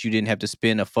at Yep. least you didn't have to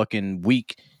spend a fucking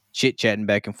week chit chatting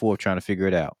back and forth trying to figure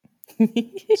it out.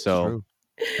 So, True.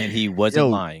 and he wasn't Yo,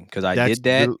 lying because I that's did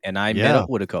that lit- and I met yeah. up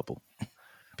with a couple. Well,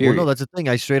 Period. no, that's the thing.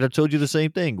 I straight up told you the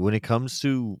same thing. When it comes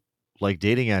to like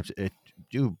dating apps,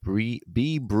 dude,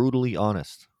 be brutally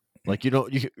honest. Like you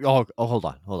don't. Hold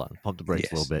on. Pump the brakes a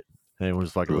Yes. little bit.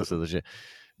 Anyone's fucking Brutal. listening to this shit.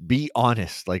 Be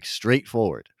honest, like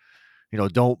straightforward.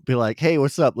 Don't be like, "Hey,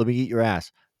 what's up? Let me eat your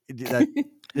ass." There's a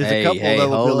couple that will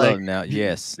be hold like, up now.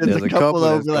 Yes, there's a couple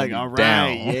that will that's be gonna like, be "All right,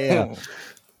 down. yeah."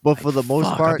 But for the most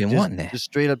Fuck, I've part, been wanting that. just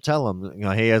straight up tell them,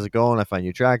 hey, how's it going? I find you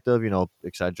attractive,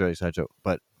 et cetera, et cetera.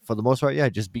 But for the most part, yeah,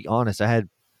 just be honest. I had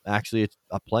actually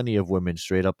a plenty of women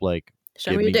straight up like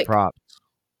Show give me your me dick. props.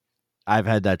 I've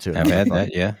had that too. I've had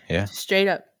that. Yeah. Straight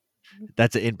up.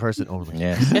 That's an in person only.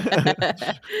 Yes.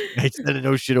 I said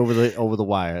no shit over the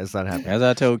wire. That's not happening. As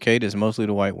I told Kate, it's mostly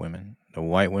the white women. The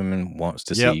white women wants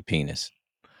to Yep. see penis.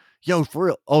 Yo, for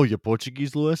real. Oh, you're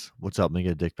Portuguese, Lewis? What's up? Let me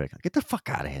get a dick pic. Get the fuck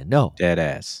out of here. No. Dead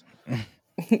ass.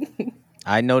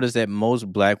 I noticed that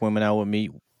most black women I would meet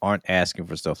aren't asking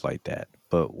for stuff like that.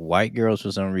 But white girls,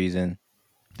 for some reason,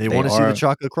 They want to see the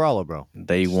chocolate crawler, bro.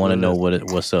 They That's want to what it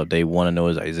know what's up. They want to know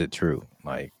is it true?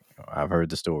 Like, I've heard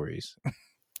the stories.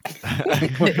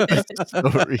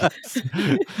 Stories.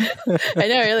 I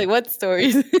know, really. What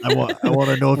stories? I want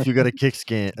to know if you got a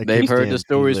kickstand. They've heard the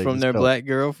stories like, from let's their go. black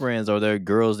girlfriends or their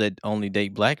girls that only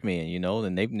date black men,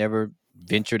 and they've never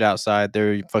ventured outside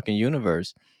their fucking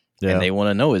universe. Yeah. And they want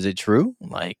to know, is it true?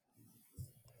 Like,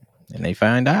 and they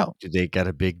find out. Do they got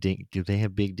a big ding? Do they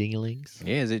have big dinglings?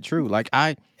 Yeah, is it true? Like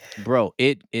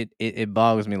it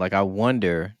boggles me. Like I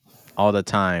wonder all the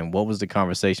time what was the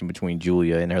conversation between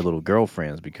Julia and her little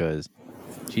girlfriends, because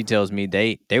she tells me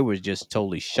they were just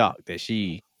totally shocked that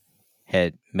she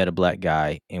had met a black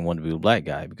guy and wanted to be a black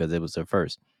guy because it was her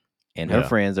first. And her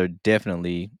friends are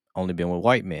definitely only been with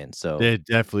white men. So they're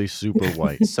definitely super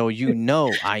white. So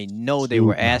I know they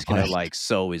were asking her like,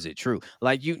 so is it true?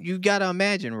 Like you gotta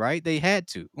imagine, right? They had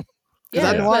to.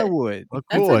 Because I know I would. Of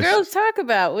That's what girls talk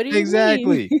about. What do you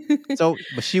exactly. mean? So,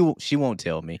 but she won't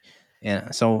tell me,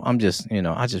 and so I'm just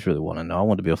I just really want to know. I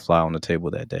want to be a fly on the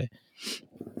table that day.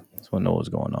 Just want to know what's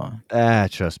going on.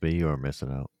 Trust me, you were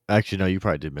missing out. Actually, no, you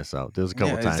probably did miss out. There was a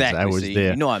couple times exactly. I was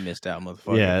there. You know I missed out,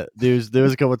 motherfucker. Yeah, there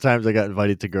was a couple times I got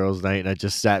invited to girls' night, and I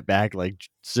just sat back like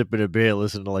sipping a beer,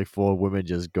 listening to like 4 women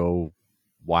just go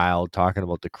wild, talking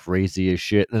about the craziest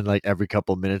shit, and then like every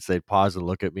couple of minutes they'd pause and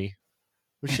look at me.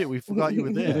 Well, shit, we forgot you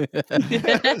were there.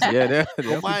 Yeah,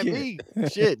 don't mind me.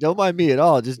 Shit, don't mind me at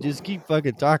all. Just keep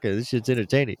fucking talking. This shit's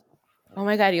entertaining. Oh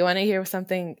my God, you want to hear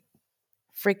something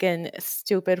freaking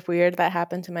stupid weird that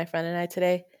happened to my friend and I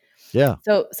today? Yeah.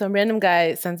 So some random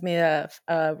guy sends me a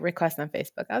request on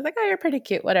Facebook. I was like, oh, you're pretty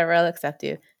cute. Whatever, I'll accept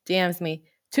you. DMs me.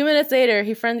 2 minutes later,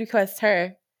 he friend requests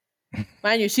her.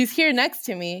 Mind you, she's here next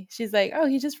to me. She's like, oh,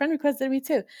 he just friend requested me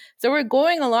too. So we're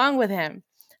going along with him.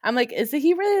 I'm like, is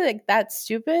he really like that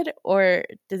stupid, or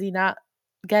does he not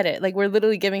get it? Like, we're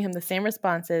literally giving him the same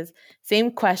responses,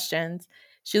 same questions.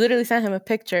 She literally sent him a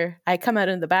picture. I come out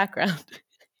in the background.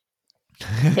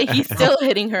 He's still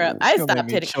hitting her up. I stopped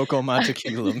hitting. Choke on my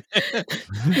tequila.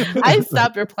 I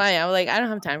stopped replying. I was like, I don't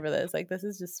have time for this. Like, this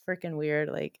is just freaking weird.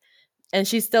 Like, and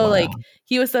she's still like,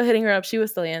 he was still hitting her up. She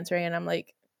was still answering, and I'm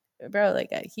like, bro,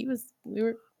 like, we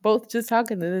were both just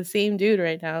talking to the same dude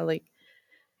right now. Like,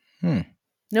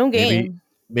 no game.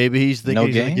 Maybe he's thinking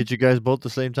he's gonna get you guys both the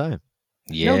same time.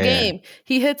 Yeah. No game.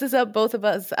 He hits us up, both of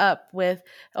us up with,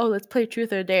 oh, let's play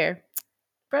truth or dare.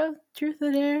 Bro, truth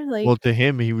or dare? Like, well, to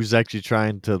him, he was actually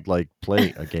trying to like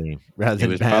play a game rather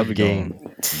than have a game.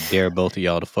 Dare both of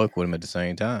y'all to fuck with him at the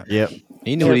same time. Yep.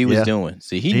 He knew what he was doing.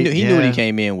 See, he knew what he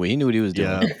came in with. He knew what he was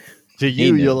doing. To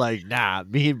you, you're like, nah.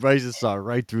 Me and Bryson saw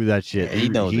right through that shit. He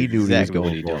knows he knew exactly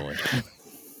what he was doing.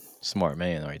 Smart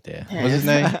man right there. What's his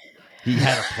name? He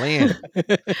had a plan.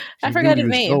 I forgot his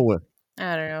name.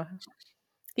 I don't know.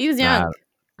 He was young. Nah,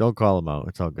 don't call him out.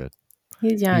 It's all good.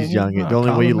 He's young. He's young. The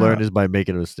only way you learn is by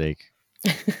making a mistake.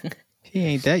 He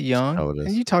ain't that young. how it is.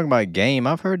 And you talking about game?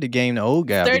 I've heard the game. The old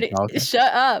guy be 30. talking.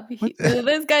 Shut up. What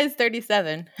This guy's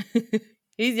 37.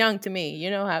 He's young to me. You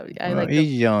know how I Well, like he's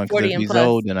the young because 40 if and he's plus.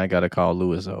 old, then I gotta call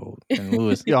Lewis old. And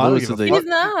Lewis, Yo, I don't Lewis give is a the fuck. He's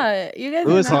not. You guys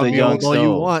Lewis are is Call the me young old all you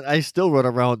soul. want. I still run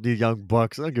around with these young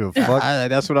bucks. I don't give a fuck.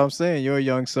 That's what I'm saying. You're a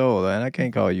young soul, and I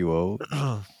can't call you old.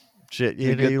 Shit,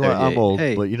 You're a you know, good what? I'm 38. old,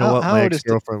 Hey, but you know what? how My old is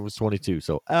ex-girlfriend was 22,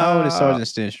 so how old is Sergeant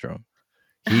Stenstrom?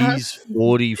 he's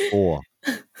 44.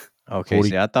 Okay,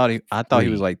 see, I thought he was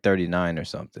 43. like 39 or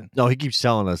something. No, he keeps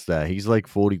telling us that he's like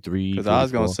 43. Because I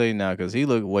was gonna 44. say now, because he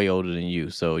looked way older than you,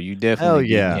 so you definitely Hell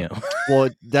beating yeah. him. Well,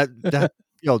 that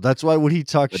that's why when he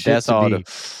talks But shit that's to all me,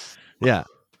 yeah,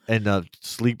 and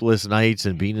sleepless nights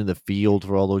and being in the field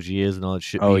for all those years and all that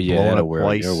shit. Oh being yeah, blown that'll up wear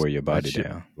twice. it'll wear your That body shit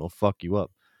down. will fuck you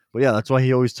up. But yeah, that's why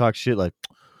he always talks shit like,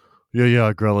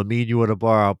 yeah, girl, me and you at a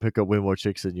bar, I'll pick up way more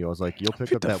chicks than you. I was like, you'll pick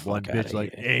Get up the that one fuck outta bitch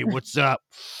like, here. hey, what's up?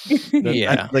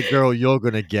 Yeah. That's the girl you're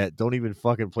gonna get. Don't even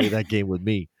fucking play that game with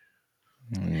me.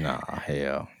 Nah,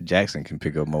 hell. Jackson can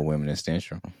pick up more women than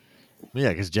Stenstrom. Yeah,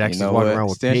 because You Jackson's know walking what? around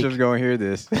with Stenstrom's cake. gonna hear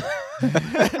this.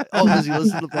 Oh, does he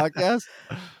listen to the podcast?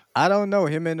 I don't know.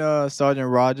 Him and Sergeant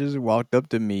Rogers walked up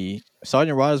to me.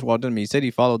 Sergeant Rogers walked up to me. He said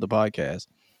he followed the podcast.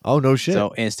 Oh no shit.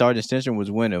 So and Sergeant Stenstrom was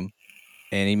with him,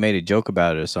 and he made a joke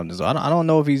about it or something. So I don't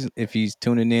know if he's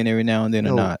tuning in every now and then or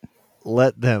Yo, not.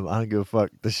 Let them. I don't give a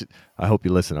fuck. This shit, I hope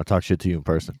you listen. I'll talk shit to you in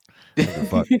person. I don't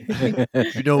give a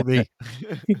fuck. You know me.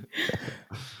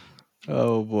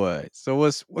 Oh boy. So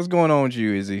what's going on with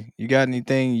you, Izzy? You got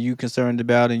anything you concerned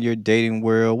about in your dating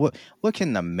world? What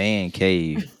can the man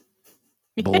cave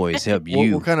boys help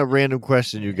you? What kind of random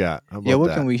question you got? How about Yeah, what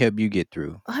that? can we help you get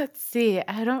through? Let's see.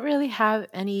 I don't really have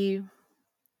any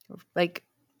like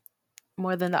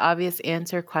more than the obvious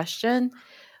answer question,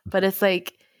 but it's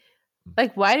like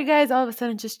why do guys all of a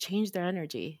sudden just change their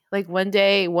energy? Like one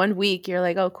day, 1 week, you're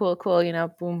like, oh, cool, you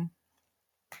know, boom,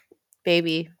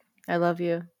 baby, I love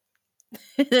you.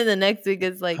 And then the next week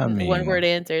is like I one mean, word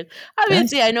answers.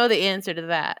 Obviously, I know the answer to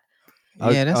that.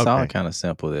 Yeah, that's all Okay. kind of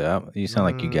simple there. You sound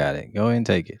like you got it. Go ahead and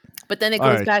take it. But then it All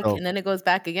goes right, back, so- and then it goes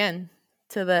back again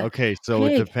to the Okay, so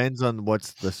it hey. depends on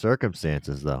what's the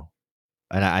circumstances, though.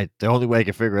 And I the only way I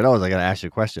can figure it out is I gotta ask you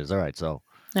questions. All right, so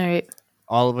All right.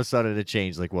 all of a sudden it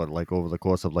changed. Like what? Like over the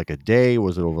course of like a day?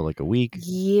 Was it over like a week?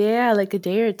 Yeah, like a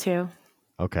day or two.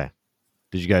 Okay.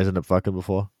 Did you guys end up fucking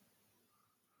before?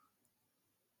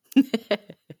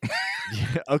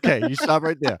 Yeah, okay, you stop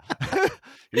right there.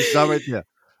 You stop right there.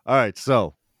 All right,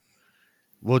 so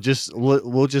we'll just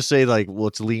say like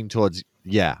let's lean towards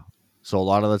yeah. So a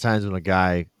lot of the times when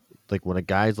a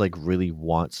guy's like really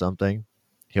wants something,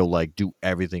 he'll like do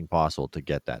everything possible to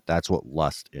get that. That's what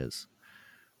lust is.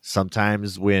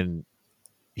 Sometimes when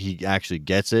he actually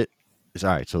gets it, it's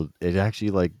all right. So it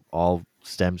actually like all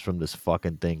stems from this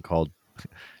fucking thing called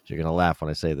you're gonna laugh when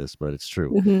I say this, but it's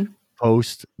true.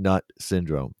 Post nut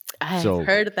syndrome. I've So-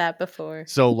 heard that before.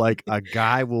 So like a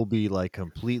guy will be like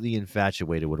completely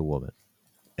infatuated with a woman.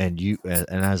 And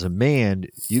as a man,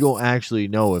 you don't actually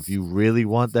know if you really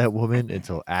want that woman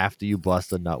until after you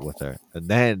bust a nut with her. And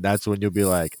then that's when you'll be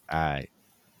like, I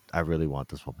really want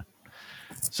this woman.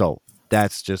 So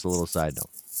that's just a little side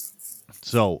note.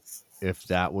 So if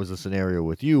that was a scenario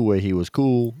with you where he was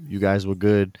cool, you guys were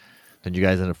good, then you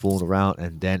guys ended up fooling around,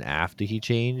 and then after he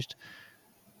changed,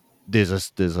 there's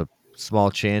a small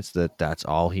chance that that's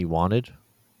all he wanted.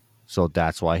 So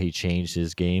that's why he changed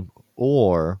his game,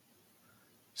 or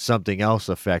something else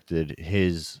affected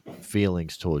his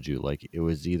feelings towards you. Like it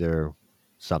was either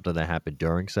something that happened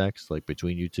during sex, like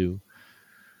between you two,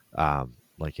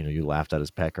 like you laughed at his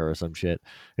pecker or some shit.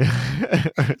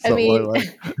 I Something mean,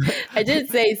 like I did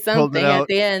say something out. at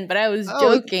the end, but I was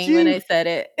Oh, it's joking when I cute. said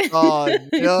it. Oh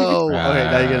no! Okay,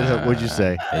 now you gotta. What'd you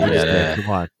say? Yeah, What'd you say? that- Come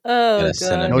on. Oh Gotta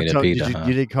send him god. me the pizza, You huh?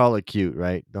 didn't call it cute,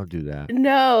 right? Don't do that.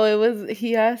 No, it was.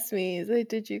 He asked me. He's like,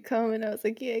 "Did you come?" And I was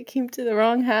like, "Yeah, I came to the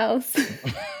wrong house."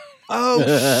 Oh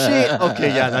shit!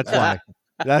 Okay, yeah, that's why.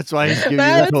 That's why he's giving But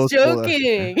you I the was toast puller.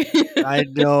 joking. I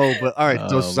know, but all right.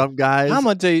 So some guys, I'm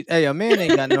gonna tell you, hey, a man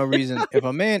ain't got no reason. If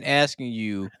a man asking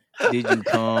you, "Did you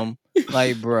come?"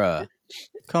 Like, bruh,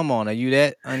 come on, are you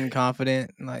that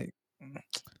unconfident? Like,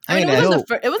 I mean, ain't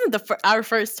asked- it wasn't our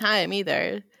first time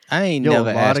either. I ain't Yo, a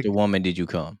never lot asked of- a woman, "Did you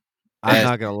come?" I'm That's-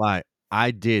 not gonna lie.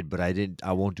 I did, but I didn't.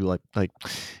 I won't do like.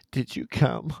 Did you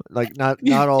come? Like not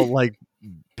all like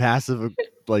passive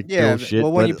like Yeah, bullshit.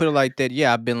 well, when but you put it like that,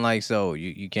 yeah, I've been like, so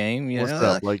you came, you what's know,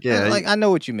 up? Like yeah, like I know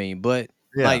what you mean, but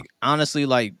yeah. like honestly,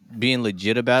 like being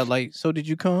legit about it, like, so did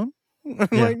you come? I'm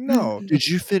Yeah. like, no, Did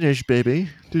you finish, baby?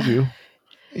 Did you?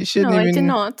 it shouldn't No, I even. did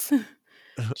not.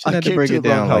 Shouldn't have to came break to it the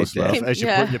wrong down like house, that. love. As you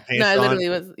put your No, pants I on. literally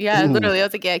was. Yeah, Ooh. literally, I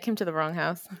was like, yeah, I came to the wrong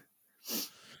house.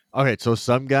 Okay, so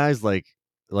some guys like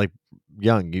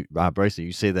young, Bryson,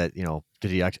 you say that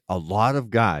did he actually? A lot of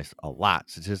guys, a lot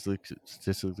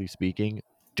statistically speaking,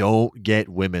 don't get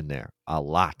women there. A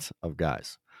lot of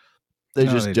guys, they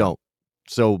No, just they don't.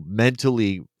 So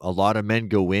mentally, a lot of men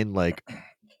go in like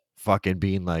fucking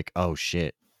being like, oh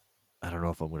shit, I don't know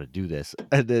if I'm gonna do this,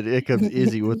 and then it comes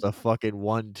Izzy with a fucking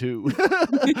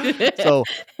 1-2. So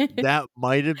that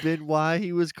might have been why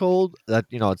he was cold. That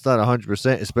it's not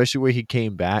 100%, especially where he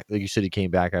came back. Like you said, he came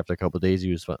back after a couple of days.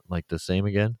 He was like the same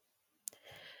again.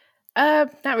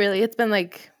 Not really. It's been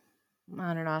like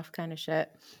on and off kind of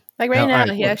shit. Like right All now,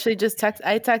 right, he what? actually just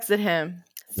I texted him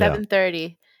Yeah.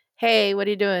 7:30. Hey, what are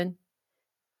you doing?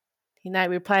 And he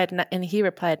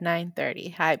replied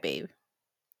 9:30. Hi, babe.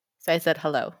 So I said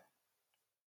hello.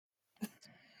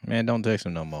 Man, don't text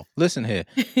him no more. Listen here.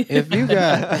 If you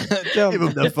got tell Give me,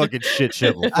 him that fucking shit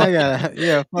shovel. I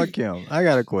got fuck him. I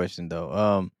got a question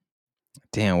though.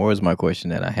 Damn, where's my question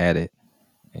that I had it?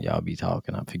 And y'all be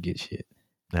talking, I forget shit.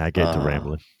 Nah, I get to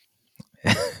rambling.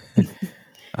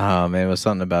 Oh man, it was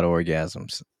something about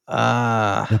orgasms.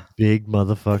 The big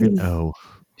motherfucking O.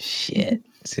 Shit.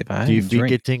 See if I Do your didn't feet drink.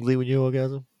 get tingly when you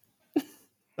orgasm?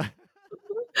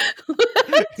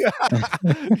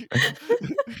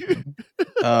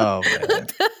 Oh man.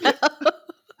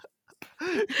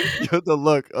 The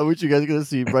look. I wish you guys gonna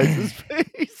see Bryce's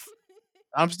face.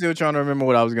 I'm still trying to remember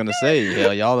what I was gonna say.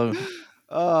 Hell, y'all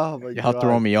Oh my y'all god.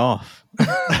 throwing me off.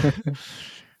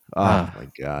 Oh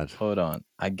my god. Hold on.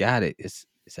 I got it. It's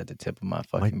at the tip of my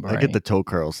fucking brain. I get the toe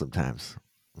curls sometimes.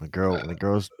 When the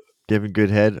girl's giving good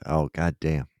head, oh god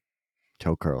damn.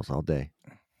 Toe curls all day.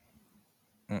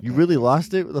 You really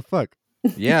lost it? What the fuck?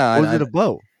 Yeah. What was it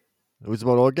about? It was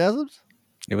about orgasms?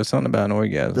 It was something about an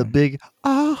orgasm. The big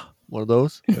one of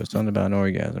those? It was something about an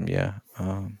orgasm, yeah.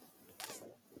 I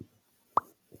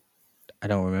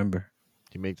don't remember.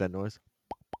 Do you make that noise?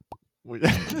 No,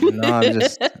 I'm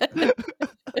just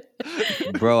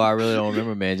bro, I really don't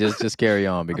remember, man. Just carry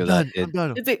on because I'm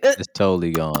done. it's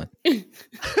totally gone. It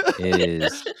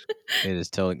is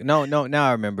totally no, now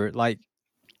I remember. Like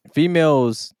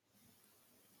females,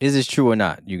 is this true or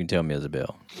not? You can tell me,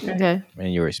 Isabel. Okay.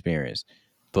 In your experience.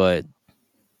 But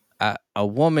a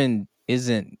woman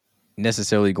isn't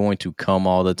necessarily going to come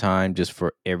all the time just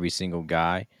for every single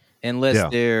guy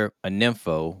unless they're a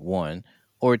nympho, one,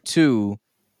 or two,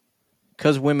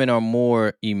 because women are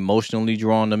more emotionally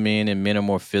drawn to men and men are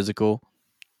more physical.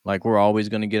 Like we're always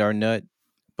going to get our nut.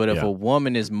 But if a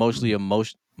woman is mostly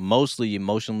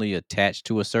emotionally attached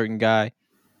to a certain guy,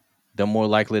 the more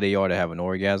likely they are to have an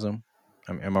orgasm.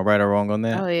 Am I right or wrong on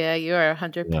that? Oh yeah, you are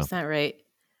 100% right.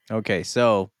 Okay,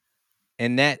 so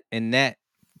and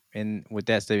with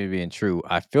that statement being true,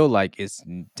 I feel like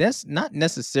that's not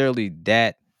necessarily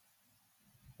that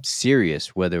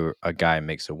serious whether a guy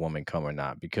makes a woman come or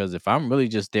not. Because if I'm really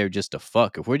just there just to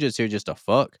fuck, if we're just here just to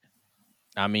fuck,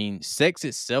 I mean, sex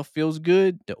itself feels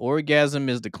good. The orgasm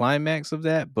is the climax of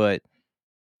that. But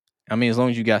I mean, as long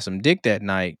as you got some dick that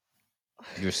night,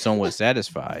 you're somewhat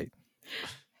satisfied.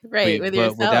 Right, with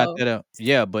But without yourself.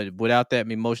 that, but without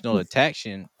that emotional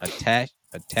attachment,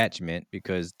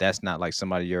 because that's not like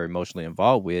somebody you're emotionally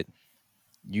involved with.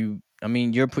 You're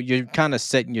kind of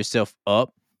setting yourself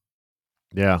up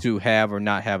to have or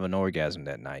not have an orgasm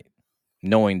that night,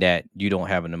 knowing that you don't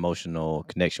have an emotional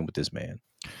connection with this man.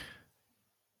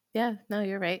 Yeah, no,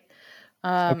 you're right.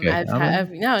 Okay,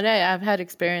 I've had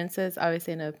experiences,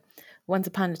 obviously, once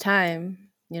upon a time,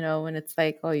 when it's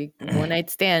like, oh, one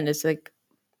night stand, it's like,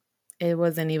 it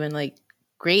wasn't even like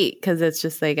great because it's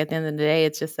just like at the end of the day,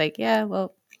 it's just like, yeah,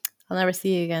 well, I'll never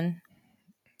see you again.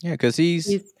 Yeah, because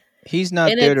he's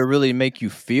not there to really make you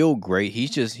feel great.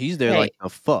 He's there like a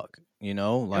fuck,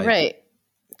 like right,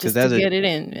 just to get it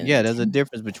in. Yeah, there's a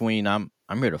difference between I'm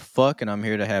here to fuck and I'm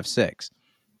here to have sex.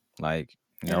 Like,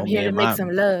 I'm here to make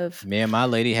some love. Me and my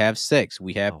lady have sex.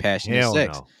 We have passionate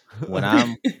sex.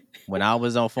 No. When I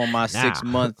was off on my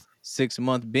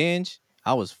 6-month binge,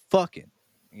 I was fucking.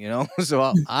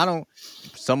 So I don't.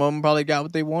 Some of them probably got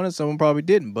what they wanted. Some of them probably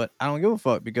didn't. But I don't give a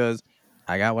fuck because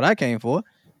I got what I came for.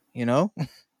 Right.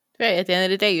 At the end of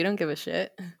the day, you don't give a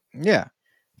shit. Yeah.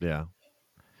 Yeah.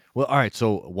 Well, all right.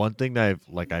 So one thing that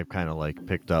I've kind of like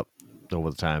picked up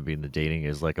over the time being the dating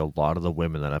is like a lot of the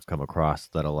women that I've come across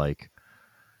that are like,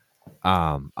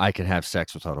 I can have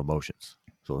sex without emotions.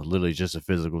 So it's literally just a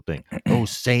physical thing.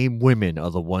 Those same women are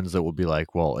the ones that will be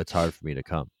like, well, it's hard for me to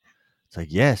come. It's like,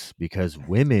 yes, because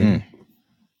women,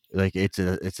 like it's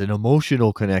an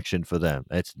emotional connection for them.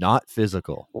 It's not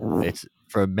physical. It's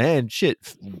for men,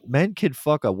 men can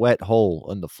fuck a wet hole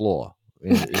on the floor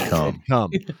and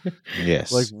come.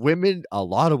 Yes. Like women, a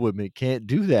lot of women can't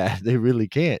do that. They really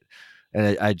can't.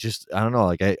 And I don't know.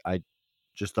 Like I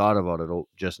just thought about it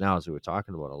just now as we were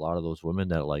talking about a lot of those women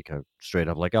that like are straight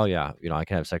up like, oh yeah, I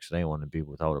can have sex with anyone and be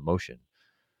without emotion.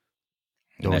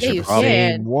 And Those that's are your the problem.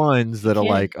 same ones that are can't.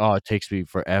 like, oh, it takes me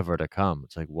forever to come.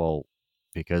 It's like, well,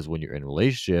 because when you're in a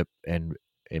relationship and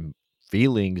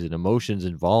feelings and emotions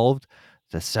involved,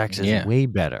 the sex is Yeah. way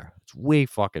better. It's way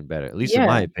fucking better, at least in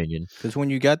my opinion. Because when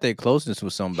you got that closeness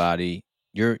with somebody,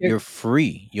 you're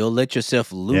free. You'll let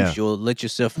yourself loose. Yeah. You'll let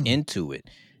yourself into it.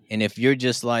 And if you're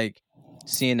just like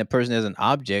seeing the person as an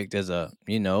object, as a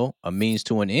a means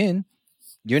to an end,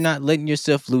 you're not letting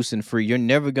yourself loose and free. You're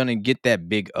never gonna get that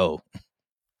big O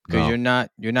because No.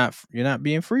 you're not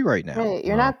being free right now. Right,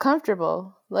 you're No. not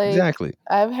comfortable. Like Exactly.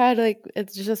 I've had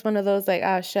it's just one of those like,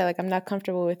 oh shit, like I'm not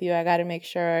comfortable with you. I got to make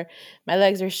sure my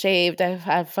legs are shaved. I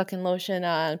have fucking lotion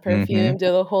on, perfume,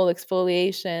 do the whole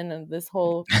exfoliation and this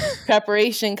whole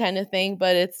preparation kind of thing.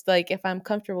 But it's like if I'm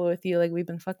comfortable with you, like we've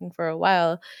been fucking for a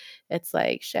while, it's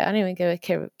like shit. I don't even give a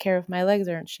care if my legs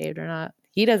aren't shaved or not.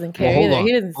 He doesn't care Well, either.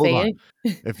 He doesn't say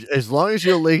anything. As long as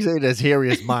your legs ain't as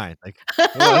hairy as mine, like, Oh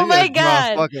you gotta my draw a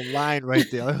God. fucking line right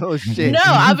there. Like, oh shit. No,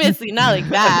 obviously not like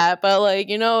that, but like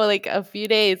like a few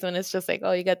days when it's just like,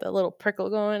 oh, you got that little prickle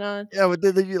going on. Yeah, but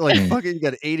then you like fucking, you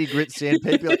got 80 grit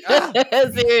sandpaper. You're like, ah,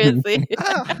 Seriously.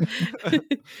 ah.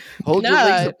 Hold your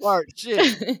legs No. apart.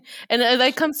 Shit. And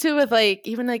that comes too with like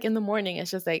even like in the morning,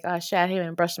 it's just like, oh shit, I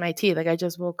haven't brushed my teeth. Like I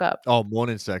just woke up. Oh,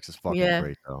 morning sex is fucking Yeah.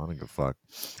 great though. I don't give a fuck.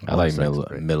 I Morning like sex is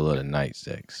great. middle of the night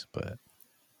sex, but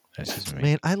that's just me.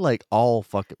 Man, I like all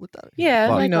fucking what the Yeah, I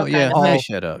fuck. like all yeah, kinds of hey, sex.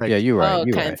 shut up. sex. Yeah, you're right. All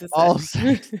You're right. kinds of All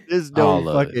sex. sex. There's no All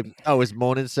of it. fucking it's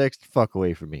morning sex. Fuck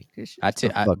away from me.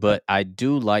 But I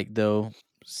do like though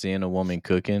seeing a woman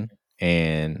cooking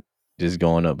and just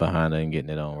going up behind her and getting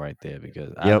it on right there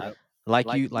because Yep.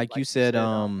 like you said,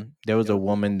 there was a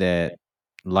woman that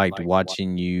liked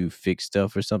watching you fix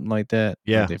stuff or something like that.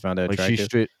 Yeah. Like they found that Like she attractive.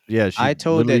 straight. Yeah, she I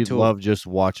told literally that to loved just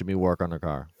watching me work on her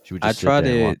car. She would I just sit tried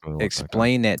there and to watch me work on her car.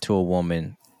 explain that to a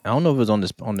woman. I don't know if it was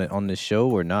on this show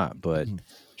or not, but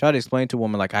try to explain to a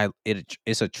woman like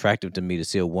it's attractive to me to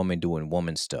see a woman doing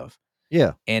woman stuff.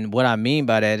 Yeah. And what I mean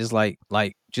by that is like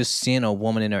just seeing a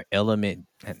woman in her element.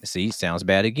 See, sounds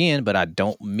bad again, but I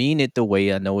don't mean it the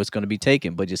way I know it's going to be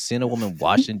taken. But just seeing a woman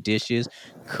washing dishes,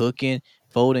 cooking,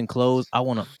 folding clothes, I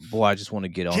just want to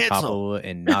get on top of her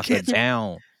and knock her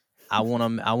down. I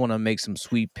want to make some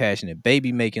sweet, passionate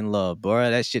baby making love, bro.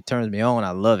 That shit turns me on.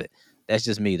 I love it. That's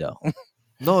just me though.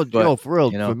 No, But, for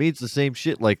real. you know. For me, it's the same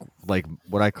shit. Like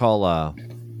what I call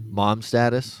mom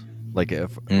status. Like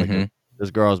if this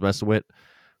girl I was messing with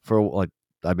for like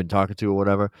I've been talking to or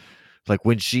whatever. Like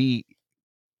when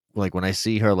I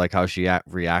see her, like how she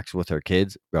reacts with her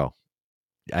kids, bro.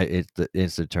 It's the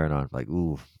instant turn on. Like,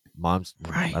 ooh, mom's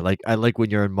Right. I like when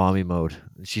you're in mommy mode.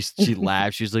 She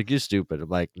laughs. She's like, "You're stupid." I'm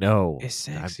like, "No, It's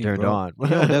sexy, I'm turned bro. on."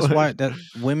 That's why that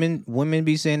women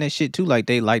be saying that shit too. Like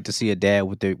they like to see a dad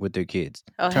with their kids.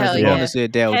 Oh, Turns hell them on yeah. to see a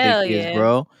dad with their Hell kids, yeah.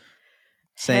 bro.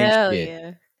 Same Hell shit.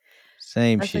 yeah.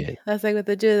 Same That's shit. that's like with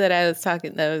the dude that I was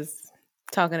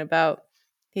talking about.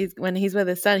 When he's with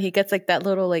his son, he gets like that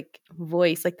little like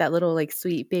voice, like that little like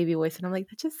sweet baby voice, and I'm like,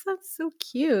 that just sounds so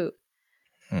cute.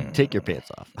 Take your pants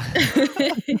off.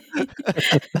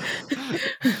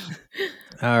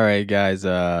 All right, guys.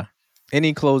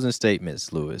 Any closing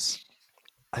statements, Lewis?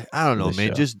 I don't know,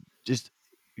 man. Just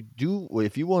do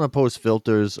if you want to post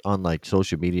filters on like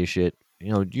social media shit,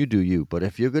 you do you. But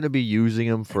if you're gonna be using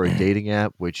them for a dating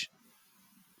app, which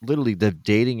literally the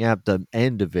dating app, the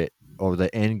end of it or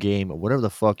the end game or whatever the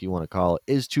fuck you want to call it,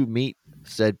 is to meet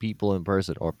said people in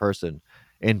person or person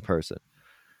in person.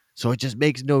 So it just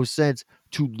makes no sense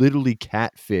to literally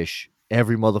catfish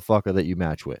every motherfucker that you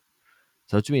match with.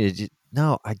 So to me, it's just,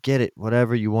 no, I get it.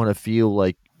 Whatever you want to feel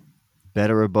like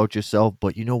better about yourself,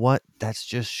 but you know what? That's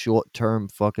just short-term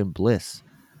fucking bliss.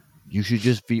 You should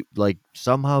just feel like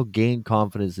somehow gain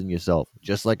confidence in yourself,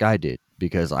 just like I did,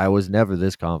 because I was never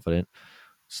this confident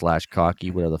 /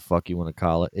 cocky, whatever the fuck you want to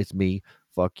call it. It's me.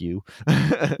 Fuck you.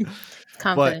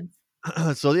 Confidence.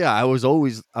 But so yeah, I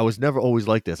was never always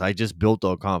like this. I just built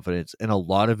on confidence, and a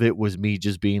lot of it was me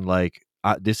just being like,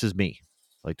 this is me.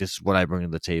 Like, this is what I bring to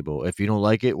the table. If you don't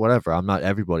like it, whatever. I'm not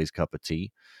everybody's cup of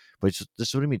tea. But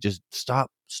just what I mean. Just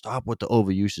stop with the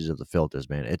overusage of the filters,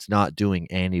 man. It's not doing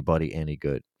anybody any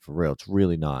good. For real. It's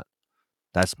really not.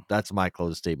 That's my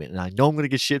closing statement. And I know I'm gonna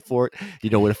get shit for it. You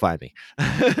know where to find me.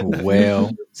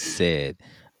 Well said.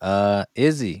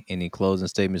 Izzy, any closing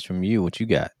statements from you? What you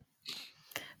got?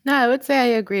 No, I would say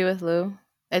I agree with Lou.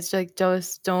 It's like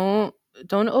just don't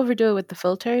overdo it with the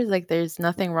filters. Like there's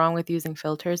nothing wrong with using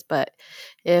filters, but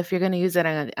if you're going to use it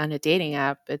on a dating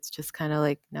app, it's just kind of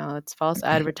like no, it's false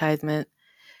advertisement.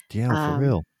 Damn, for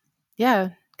real. Yeah,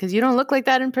 because you don't look like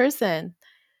that in person.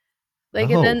 Like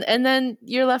No. and then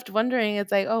you're left wondering.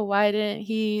 It's like, oh, why didn't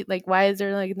he like? Why is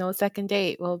there like no second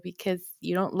date? Well, because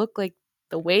you don't look like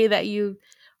the way that you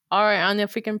are on your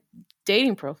freaking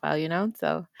dating profile, you know.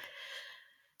 So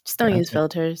just don't use Gotcha.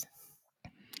 filters.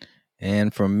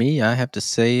 And for me, I have to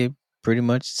say pretty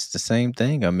much it's the same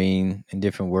thing. I mean, in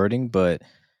different wording, but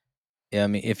yeah, I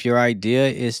mean, if your idea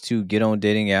is to get on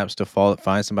dating apps to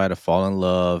find somebody to fall in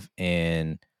love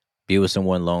and be with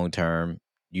someone long term,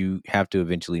 you have to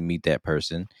eventually meet that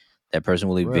person. That person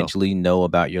will For real. eventually know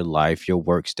about your life, your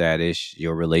work status,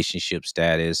 your relationship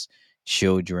status,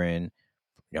 children,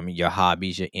 I mean, your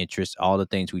hobbies, your interests, all the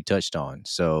things we touched on.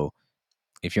 So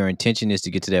if your intention is to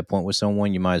get to that point with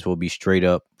someone, you might as well be straight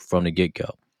up from the get go.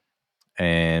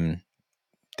 And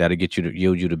that'll get you to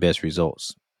yield you the best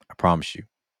results. I promise you,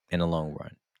 in the long run.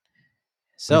 And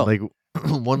So, like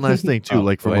one last thing too, oh,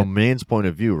 like go from a ahead. man's point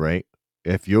of view, right?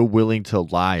 If you're willing to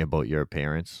lie about your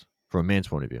appearance, from a man's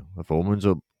point of view, if a woman's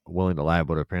willing to lie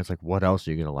about her appearance, like what else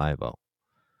are you gonna lie about?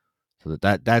 So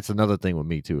that's another thing with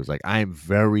me too. Is like I am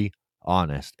very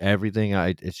honest. Everything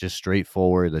it's just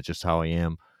straightforward. That's just how I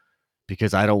am.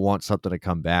 Because I don't want something to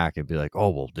come back and be like, oh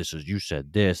well, this is you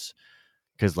said this.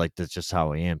 Because like that's just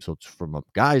how I am. So from a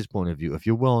guy's point of view, if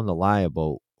you're willing to lie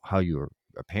about how your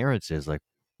appearance is, like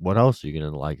what else are you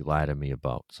gonna like lie to me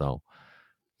about? So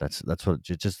that's what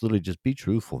just literally just be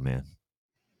truthful, man.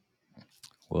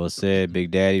 Well said,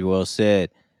 Big Daddy. Well said.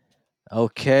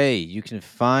 Okay, you can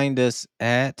find us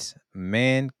at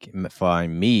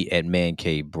find me at Man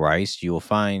Cave Bryce. You will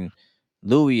find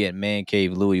Louis at Man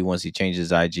Cave Louis once he changes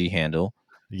his IG handle.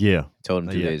 Yeah, Told him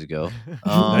not 2 yet. days ago.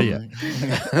 Not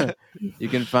yet. You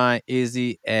can find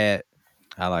Izzy at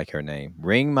I like her name.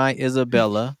 Ring My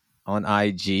Isabella on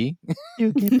IG.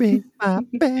 You can ring my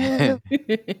bell.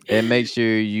 And make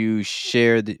sure you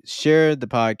share the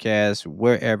podcast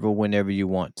wherever, whenever you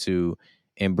want to,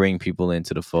 and bring people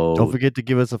into the Don't fold. forget to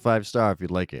give us a 5-star if you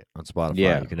like it on Spotify.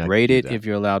 Yeah, You can actually rate do it that. if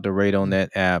you're allowed to rate on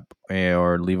that app,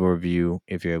 or leave a review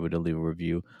if you're able to leave a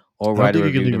review, or I don't write a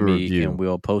think you can review leave to a me, and review.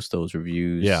 we'll post those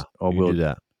reviews, Yeah, or you can we'll do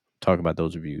that. talk about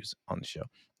those reviews on the show.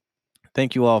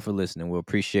 Thank you all for listening. We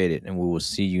appreciate it, and we will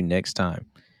see you next time.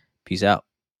 Peace out.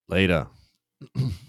 Later.